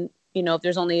if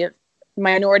there's only a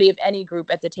minority of any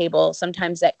group at the table,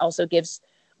 sometimes that also gives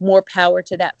more power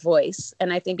to that voice.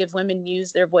 And I think if women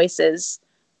use their voices,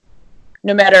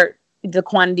 no matter the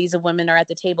quantities of women are at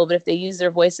the table, but if they use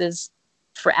their voices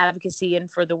for advocacy and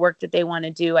for the work that they want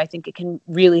to do, I think it can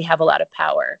really have a lot of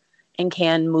power and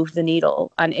can move the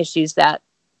needle on issues that,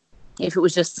 if it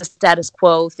was just the status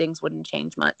quo, things wouldn't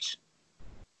change much.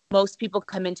 Most people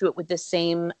come into it with the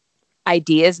same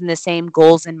ideas and the same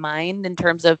goals in mind, in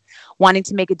terms of wanting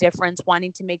to make a difference,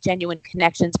 wanting to make genuine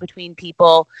connections between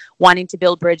people, wanting to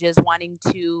build bridges, wanting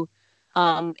to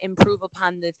improve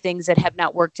upon the things that have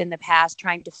not worked in the past,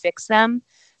 trying to fix them.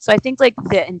 So I think like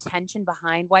the intention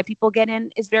behind why people get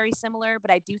in is very similar, but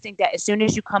I do think that as soon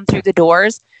as you come through the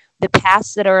doors, the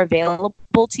paths that are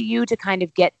available to you to kind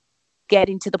of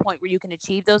getting to the point where you can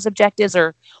achieve those objectives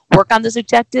or work on those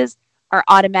objectives are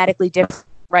automatically different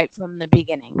right from the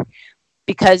beginning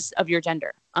because of your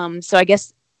gender. So I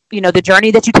guess, the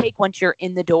journey that you take once you're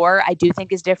in the door, I do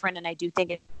think is different. And I do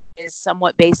think is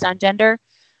somewhat based on gender.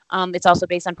 It's also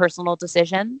based on personal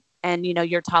decision and,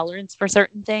 your tolerance for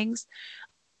certain things.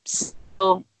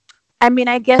 So,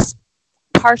 I guess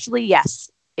partially, yes,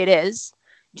 it is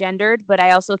gendered, but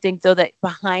I also think, though, that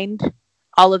behind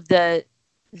all of the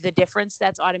difference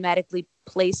that's automatically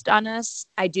placed on us,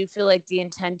 I do feel like the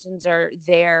intentions are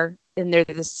there and they're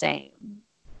the same.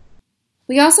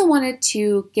 We also wanted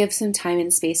to give some time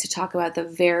and space to talk about the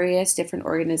various different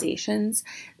organizations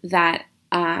that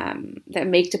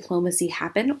make diplomacy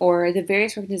happen, or the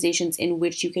various organizations in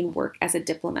which you can work as a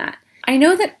diplomat. I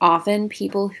know that often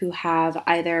people who have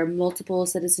either multiple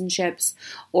citizenships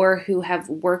or who have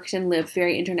worked and lived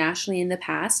very internationally in the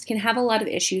past can have a lot of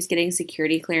issues getting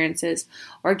security clearances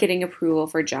or getting approval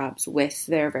for jobs with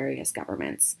their various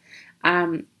governments.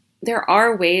 There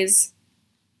are ways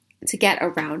to get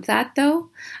around that,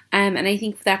 though, and I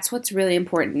think that's what's really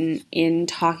important in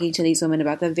talking to these women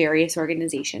about the various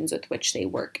organizations with which they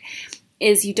work,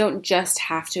 is you don't just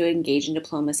have to engage in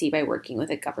diplomacy by working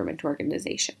with a government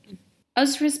organization.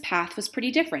 Uzra's path was pretty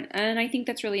different, and I think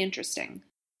that's really interesting.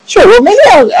 Sure. Well, maybe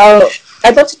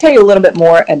I'd love to tell you a little bit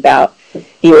more about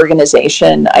the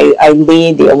organization. I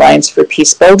lead the Alliance for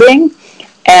Peacebuilding,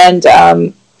 and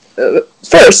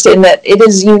first, in that it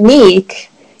is unique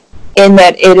in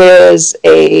that it is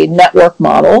a network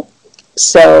model.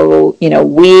 So,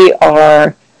 we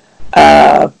are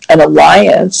an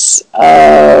alliance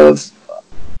of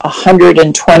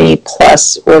 120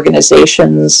 plus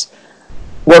organizations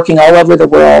working all over the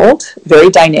world, very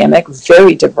dynamic,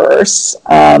 very diverse.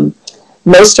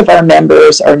 Most of our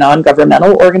members are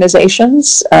non-governmental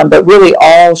organizations, but really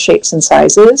all shapes and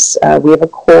sizes. We have a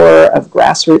core of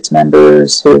grassroots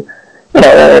members who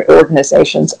are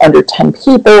organizations under 10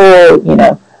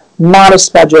 people,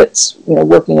 modest budgets,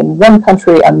 working in one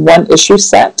country on one issue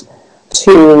set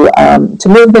to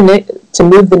move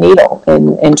the needle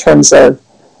in terms of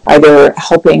either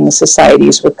helping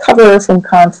societies recover from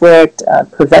conflict,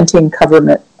 preventing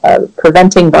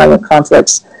violent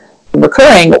conflicts from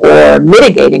occurring, or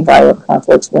mitigating violent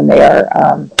conflicts when they are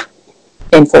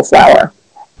in full flower.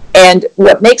 And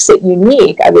what makes it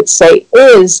unique, I would say,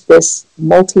 is this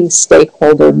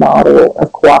multi-stakeholder model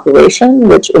of cooperation,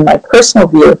 which in my personal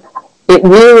view, it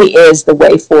really is the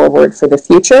way forward for the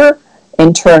future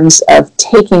in terms of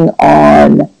taking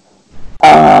on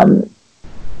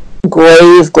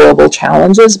grave global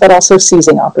challenges, but also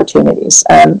seizing opportunities.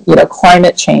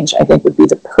 Climate change, I think, would be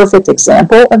the perfect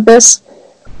example of this,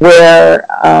 where,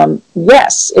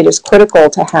 yes, it is critical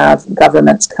to have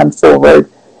governments come forward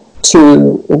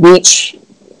to reach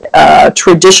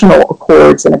traditional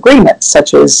accords and agreements,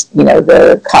 such as,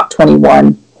 the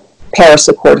COP21 Paris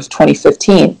Accord of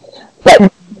 2015.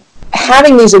 But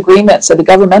having these agreements at the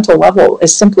governmental level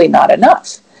is simply not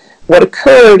enough. What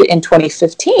occurred in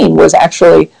 2015 was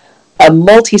actually a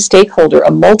multi-stakeholder, a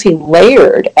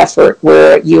multi-layered effort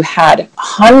where you had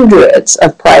hundreds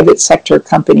of private sector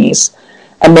companies,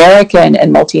 American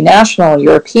and multinational,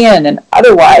 European and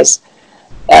otherwise,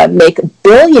 make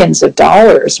billions of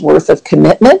dollars worth of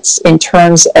commitments in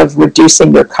terms of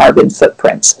reducing their carbon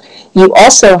footprints. You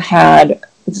also had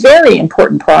very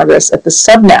important progress at the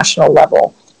subnational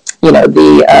level.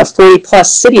 The 40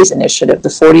 plus cities initiative, the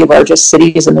 40 largest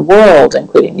cities in the world,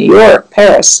 including New York,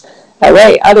 Paris,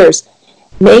 LA, others,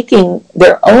 making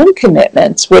their own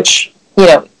commitments, which,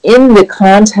 in the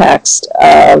context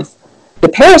of the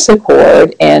Paris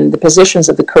Accord and the positions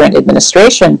of the current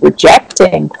administration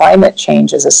rejecting climate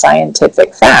change as a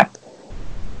scientific fact,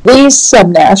 these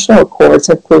subnational accords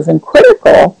have proven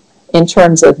critical in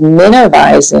terms of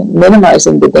minimizing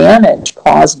the damage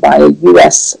caused by a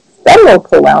U.S. federal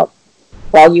pullout,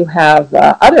 while you have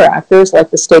other actors like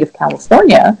the state of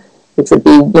California, which would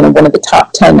be one of the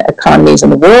top 10 economies in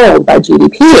the world by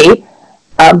GDP,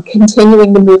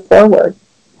 continuing to move forward.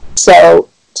 So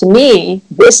to me,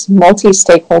 this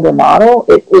multi-stakeholder model,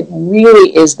 it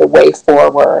really is the way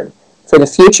forward for the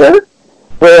future,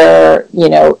 where,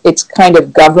 it's kind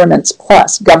of governments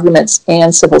plus, governments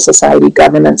and civil society,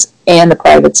 governments and the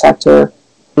private sector,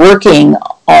 working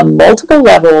on multiple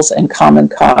levels and common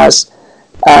cause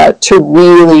to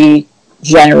really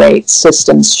generate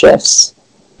systems shifts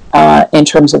in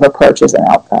terms of approaches and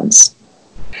outcomes.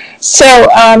 So,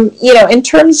 in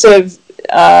terms of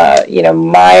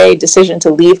my decision to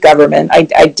leave government,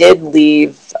 I did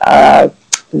leave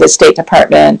the State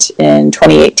Department in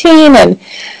 2018, and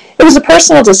it was a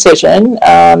personal decision,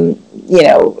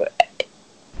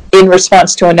 in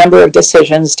response to a number of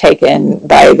decisions taken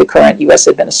by the current U.S.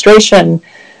 administration,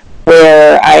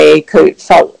 where I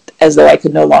felt as though I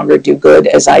could no longer do good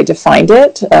as I defined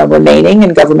it, remaining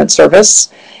in government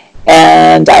service.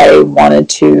 and I wanted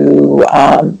to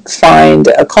find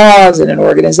a cause and an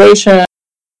organization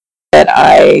that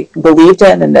I believed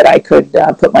in and that I could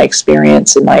put my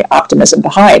experience and my optimism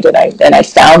behind. And I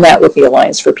found that with the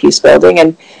Alliance for Peacebuilding.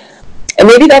 And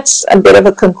maybe that's a bit of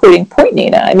a concluding point,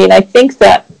 Nina. I mean, I think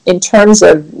that in terms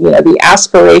of, the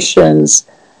aspirations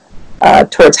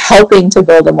towards helping to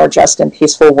build a more just and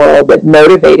peaceful world that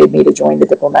motivated me to join the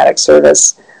diplomatic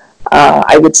service,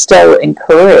 I would still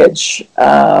encourage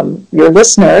your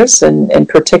listeners, and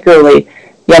particularly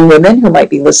young women who might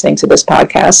be listening to this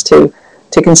podcast,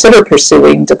 to consider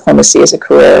pursuing diplomacy as a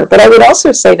career. But I would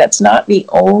also say that's not the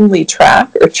only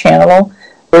track or channel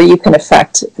where you can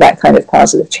affect that kind of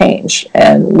positive change.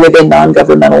 And within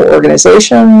non-governmental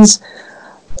organizations,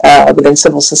 within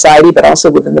civil society, but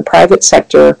also within the private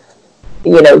sector,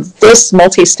 this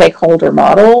multi-stakeholder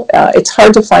model, it's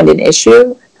hard to find an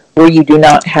issue where you do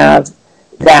not have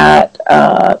that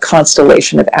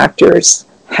constellation of actors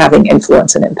having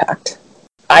influence and impact.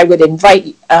 I would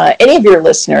invite any of your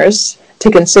listeners to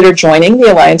consider joining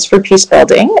the Alliance for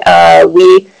Peacebuilding.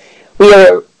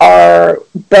 We are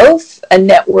both a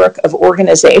network of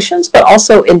organizations, but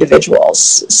also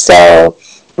individuals. So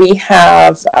we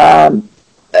have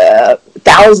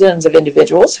thousands of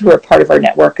individuals who are part of our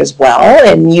network as well,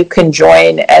 and you can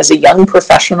join as a young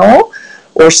professional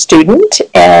or student,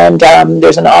 and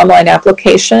there's an online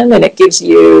application, and it gives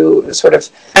you sort of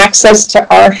access to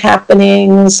our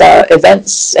happenings,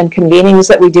 events and convenings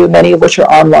that we do, many of which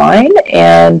are online,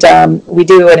 and we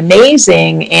do an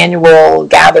amazing annual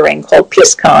gathering called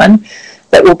PeaceCon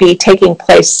that will be taking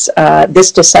place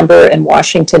this December in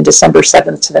Washington, December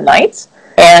 7th to the 9th.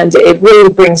 And it really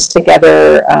brings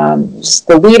together just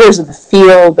the leaders of the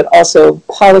field, but also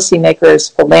policymakers,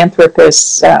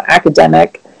 philanthropists,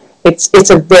 academic. It's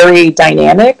a very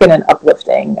dynamic and an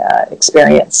uplifting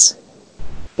experience.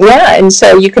 Yeah, and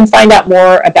so you can find out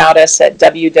more about us at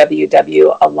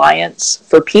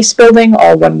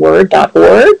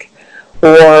www.allianceforpeacebuilding.org,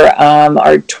 or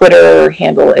our Twitter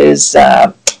handle is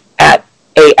at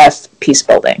AF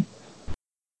Peacebuilding.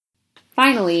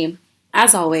 Finally,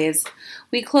 as always,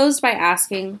 we closed by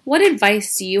asking, what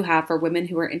advice do you have for women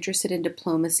who are interested in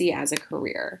diplomacy as a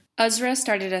career? Uzra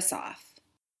started us off.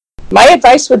 My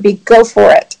advice would be go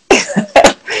for it.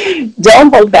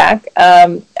 Don't hold back.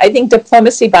 I think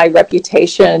diplomacy by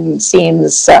reputation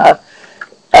seems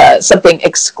something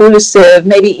exclusive,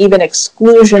 maybe even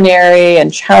exclusionary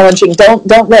and challenging.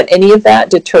 Don't let any of that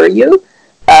deter you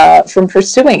from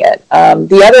pursuing it.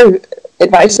 The other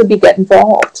advice would be get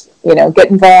involved.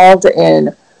 Get involved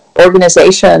in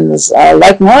organizations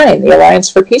like mine, the Alliance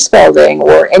for Peacebuilding,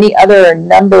 or any other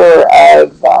number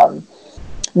of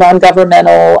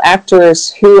non-governmental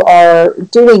actors who are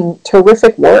doing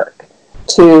terrific work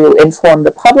to inform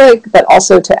the public, but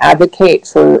also to advocate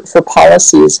for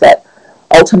policies that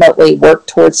ultimately work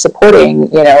towards supporting,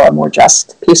 a more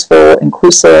just, peaceful,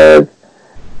 inclusive,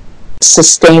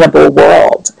 sustainable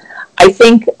world. I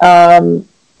think,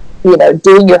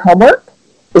 doing your homework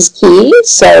is key.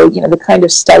 So, the kind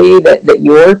of study that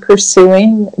you're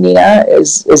pursuing, Nina,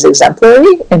 is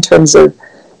exemplary in terms of,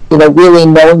 really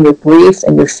knowing your brief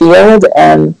and your field.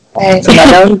 And from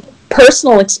my own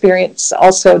personal experience,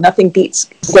 also, nothing beats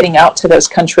getting out to those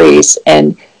countries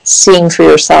and seeing for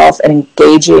yourself and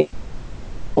engaging.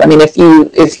 I mean, if you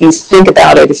think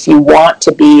about it, if you want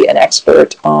to be an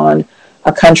expert on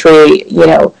a country,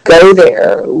 go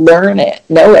there, learn it,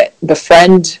 know it,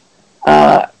 befriend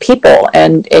people,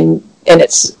 and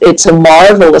it's a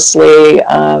marvelously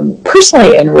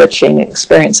personally enriching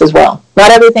experience as well.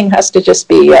 Not everything has to just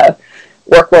be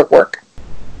work.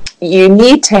 You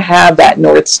need to have that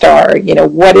North Star.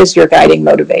 What is your guiding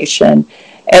motivation,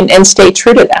 and stay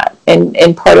true to that.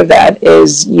 And part of that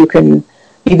is you can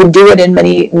do it in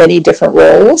many different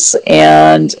roles.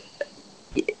 And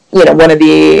one of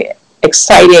the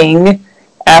exciting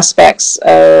aspects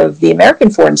of the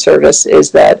American Foreign Service is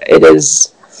that it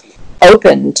is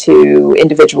open to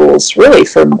individuals really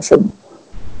from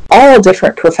all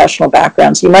different professional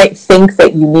backgrounds. You might think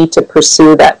that you need to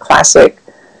pursue that classic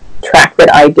track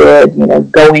that I did,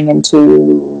 going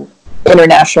into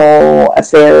international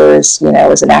affairs,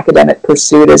 as an academic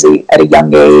pursuit at a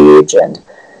young age, and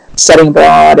studying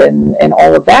abroad and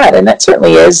all of that. And that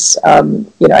certainly is, I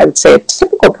would say a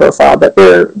typical profile, but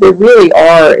there really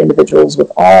are individuals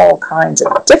with all kinds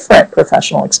of different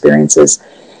professional experiences.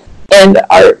 And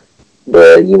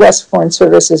the U.S. Foreign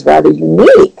Service is rather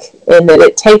unique in that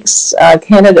it takes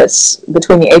candidates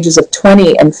between the ages of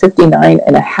 20 and 59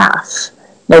 and a half.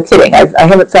 No kidding. I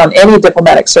haven't found any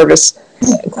diplomatic service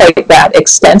quite that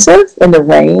extensive in the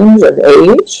range of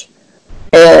age.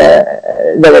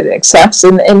 that it accepts,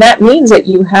 and that means that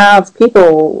you have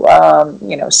people,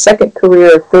 second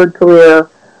career, third career,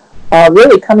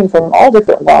 really coming from all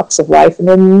different walks of life, and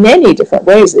there are many different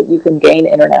ways that you can gain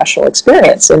international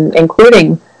experience, and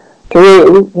including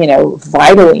through,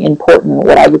 vitally important,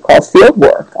 what I would call field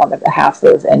work on the behalf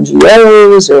of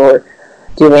NGOs, or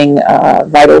doing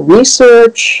vital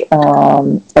research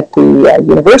at the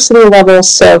university level.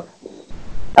 So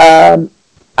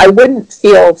I wouldn't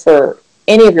feel for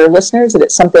any of your listeners that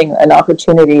it's an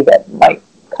opportunity that might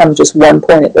come just one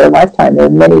point at their lifetime. There are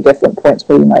many different points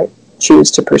where you might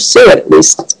choose to pursue it, at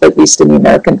least in the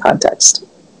American context.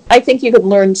 I think you could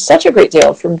learn such a great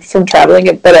deal from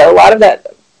traveling, but a lot of that,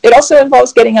 it also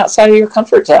involves getting outside of your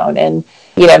comfort zone. And,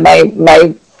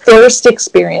 my first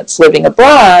experience living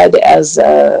abroad as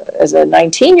a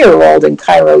 19-year-old in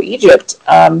Cairo, Egypt,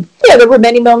 there were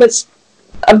many moments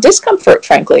of discomfort,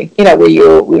 frankly, where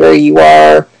you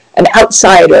are an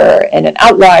outsider and an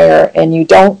outlier, and you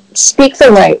don't speak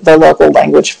the local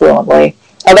language fluently.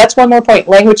 Oh, that's one more point.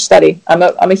 Language study. I'm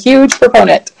a huge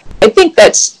proponent. I think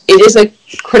it is a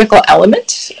critical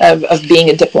element of being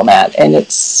a diplomat, and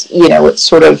it's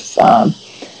sort of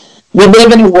we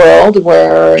live in a world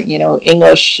where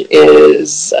English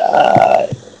is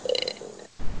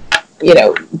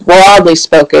broadly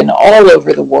spoken all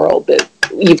over the world, but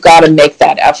you've got to make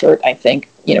that effort, I think,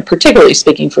 particularly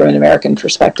speaking from an American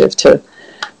perspective,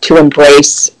 to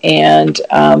embrace and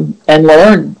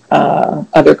learn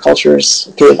other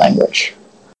cultures through language.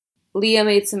 Leah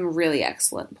made some really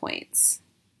excellent points.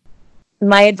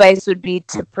 My advice would be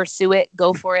to pursue it,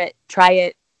 go for it, try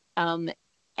it,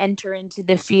 enter into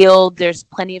the field. There's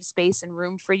plenty of space and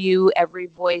room for you. Every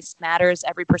voice matters.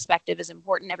 Every perspective is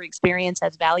important. Every experience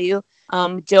has value.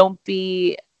 Don't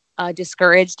be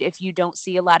discouraged if you don't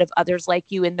see a lot of others like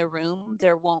you in the room.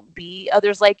 There won't be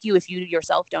others like you if you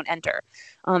yourself don't enter.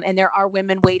 And there are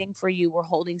women waiting for you. We're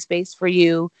holding space for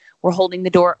you. We're holding the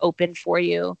door open for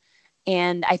you.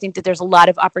 And I think that there's a lot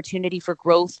of opportunity for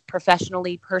growth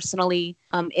professionally, personally,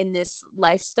 in this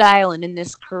lifestyle and in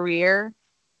this career.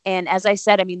 And as I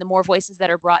said, the more voices that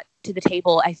are brought to the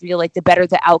table, I feel like the better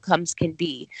the outcomes can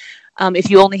be. If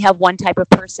you only have one type of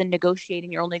person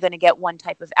negotiating, you're only going to get one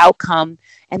type of outcome.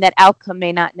 And that outcome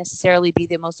may not necessarily be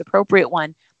the most appropriate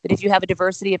one. But if you have a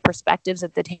diversity of perspectives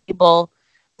at the table,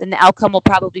 then the outcome will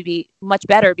probably be much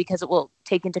better, because it will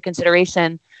take into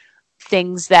consideration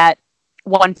things that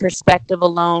one perspective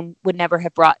alone would never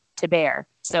have brought to bear.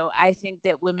 So I think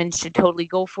that women should totally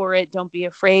go for it. Don't be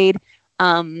afraid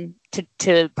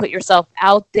to put yourself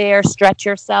out there, stretch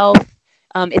yourself.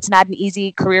 It's not an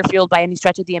easy career field by any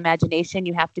stretch of the imagination.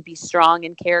 You have to be strong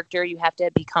in character. You have to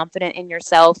be confident in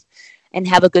yourself and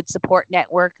have a good support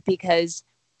network, because,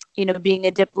 being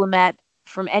a diplomat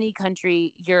from any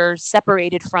country, you're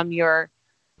separated from your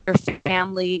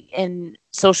family and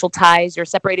social ties. You're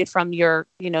separated from your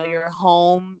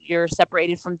home. You're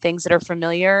separated from things that are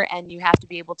familiar, and you have to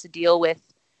be able to deal with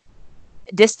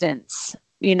distance.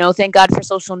 Thank God for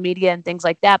social media and things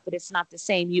like that, but it's not the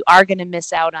same. You are going to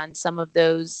miss out on some of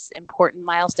those important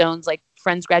milestones, like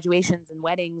friends' graduations and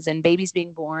weddings and babies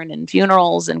being born and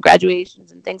funerals and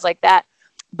graduations and things like that.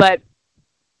 But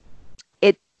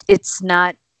it's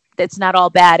not all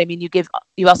bad.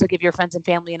 You also give your friends and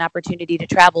family an opportunity to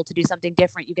travel, to do something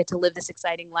different. You get to live this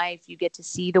exciting life. You get to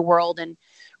see the world and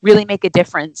really make a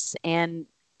difference. And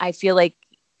I feel like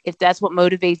if that's what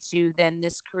motivates you, then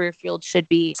this career field should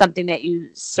be something that you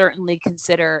certainly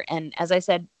consider. And as I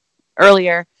said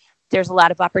earlier, there's a lot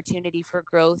of opportunity for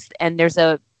growth, and there's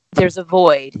a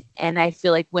void. And I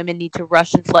feel like women need to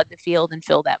rush and flood the field and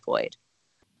fill that void.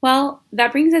 Well,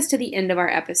 that brings us to the end of our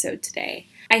episode today.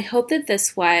 I hope that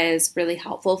this was really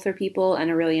helpful for people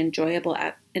and a really enjoyable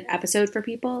episode for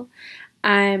people.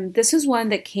 This was one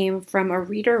that came from a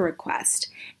reader request.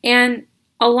 And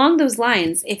along those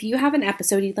lines, if you have an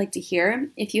episode you'd like to hear,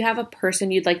 if you have a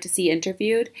person you'd like to see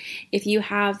interviewed, if you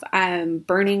have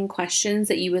burning questions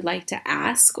that you would like to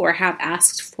ask or have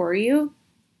asked for you,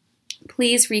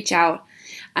 please reach out.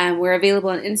 We're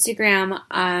available on Instagram.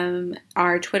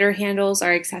 Our Twitter handles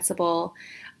are accessible.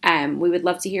 We would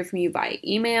love to hear from you by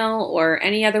email or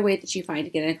any other way that you find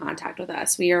to get in contact with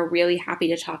us. We are really happy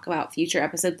to talk about future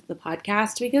episodes of the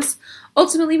podcast, because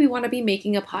ultimately we want to be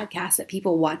making a podcast that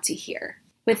people want to hear.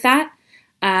 With that,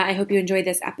 I hope you enjoyed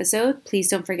this episode. Please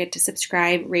don't forget to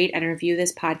subscribe, rate, and review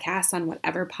this podcast on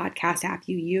whatever podcast app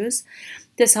you use.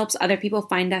 This helps other people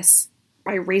find us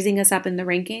by raising us up in the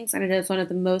rankings, and it is one of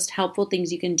the most helpful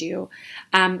things you can do.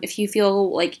 If you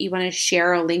feel like you want to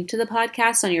share a link to the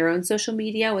podcast on your own social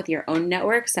media with your own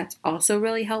networks, that's also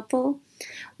really helpful.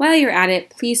 While you're at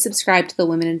it, please subscribe to the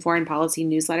Women in Foreign Policy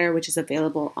newsletter, which is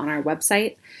available on our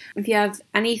website. If you have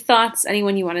any thoughts,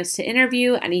 anyone you want us to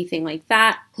interview, anything like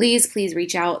that, please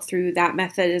reach out through that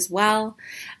method as well.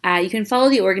 You can follow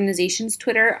the organization's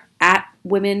Twitter at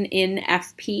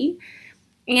WomenInFP.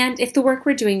 And if the work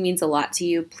we're doing means a lot to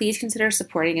you, please consider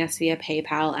supporting us via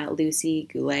PayPal at Lucie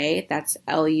Goulet, that's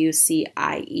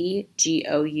LucieGoulet,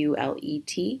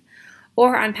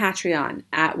 or on Patreon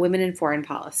at Women in Foreign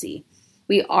Policy.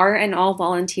 We are an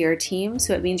all-volunteer team,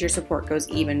 so it means your support goes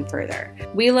even further.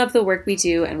 We love the work we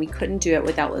do, and we couldn't do it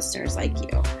without listeners like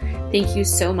you. Thank you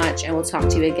so much, and we'll talk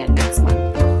to you again next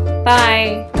month.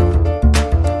 Bye!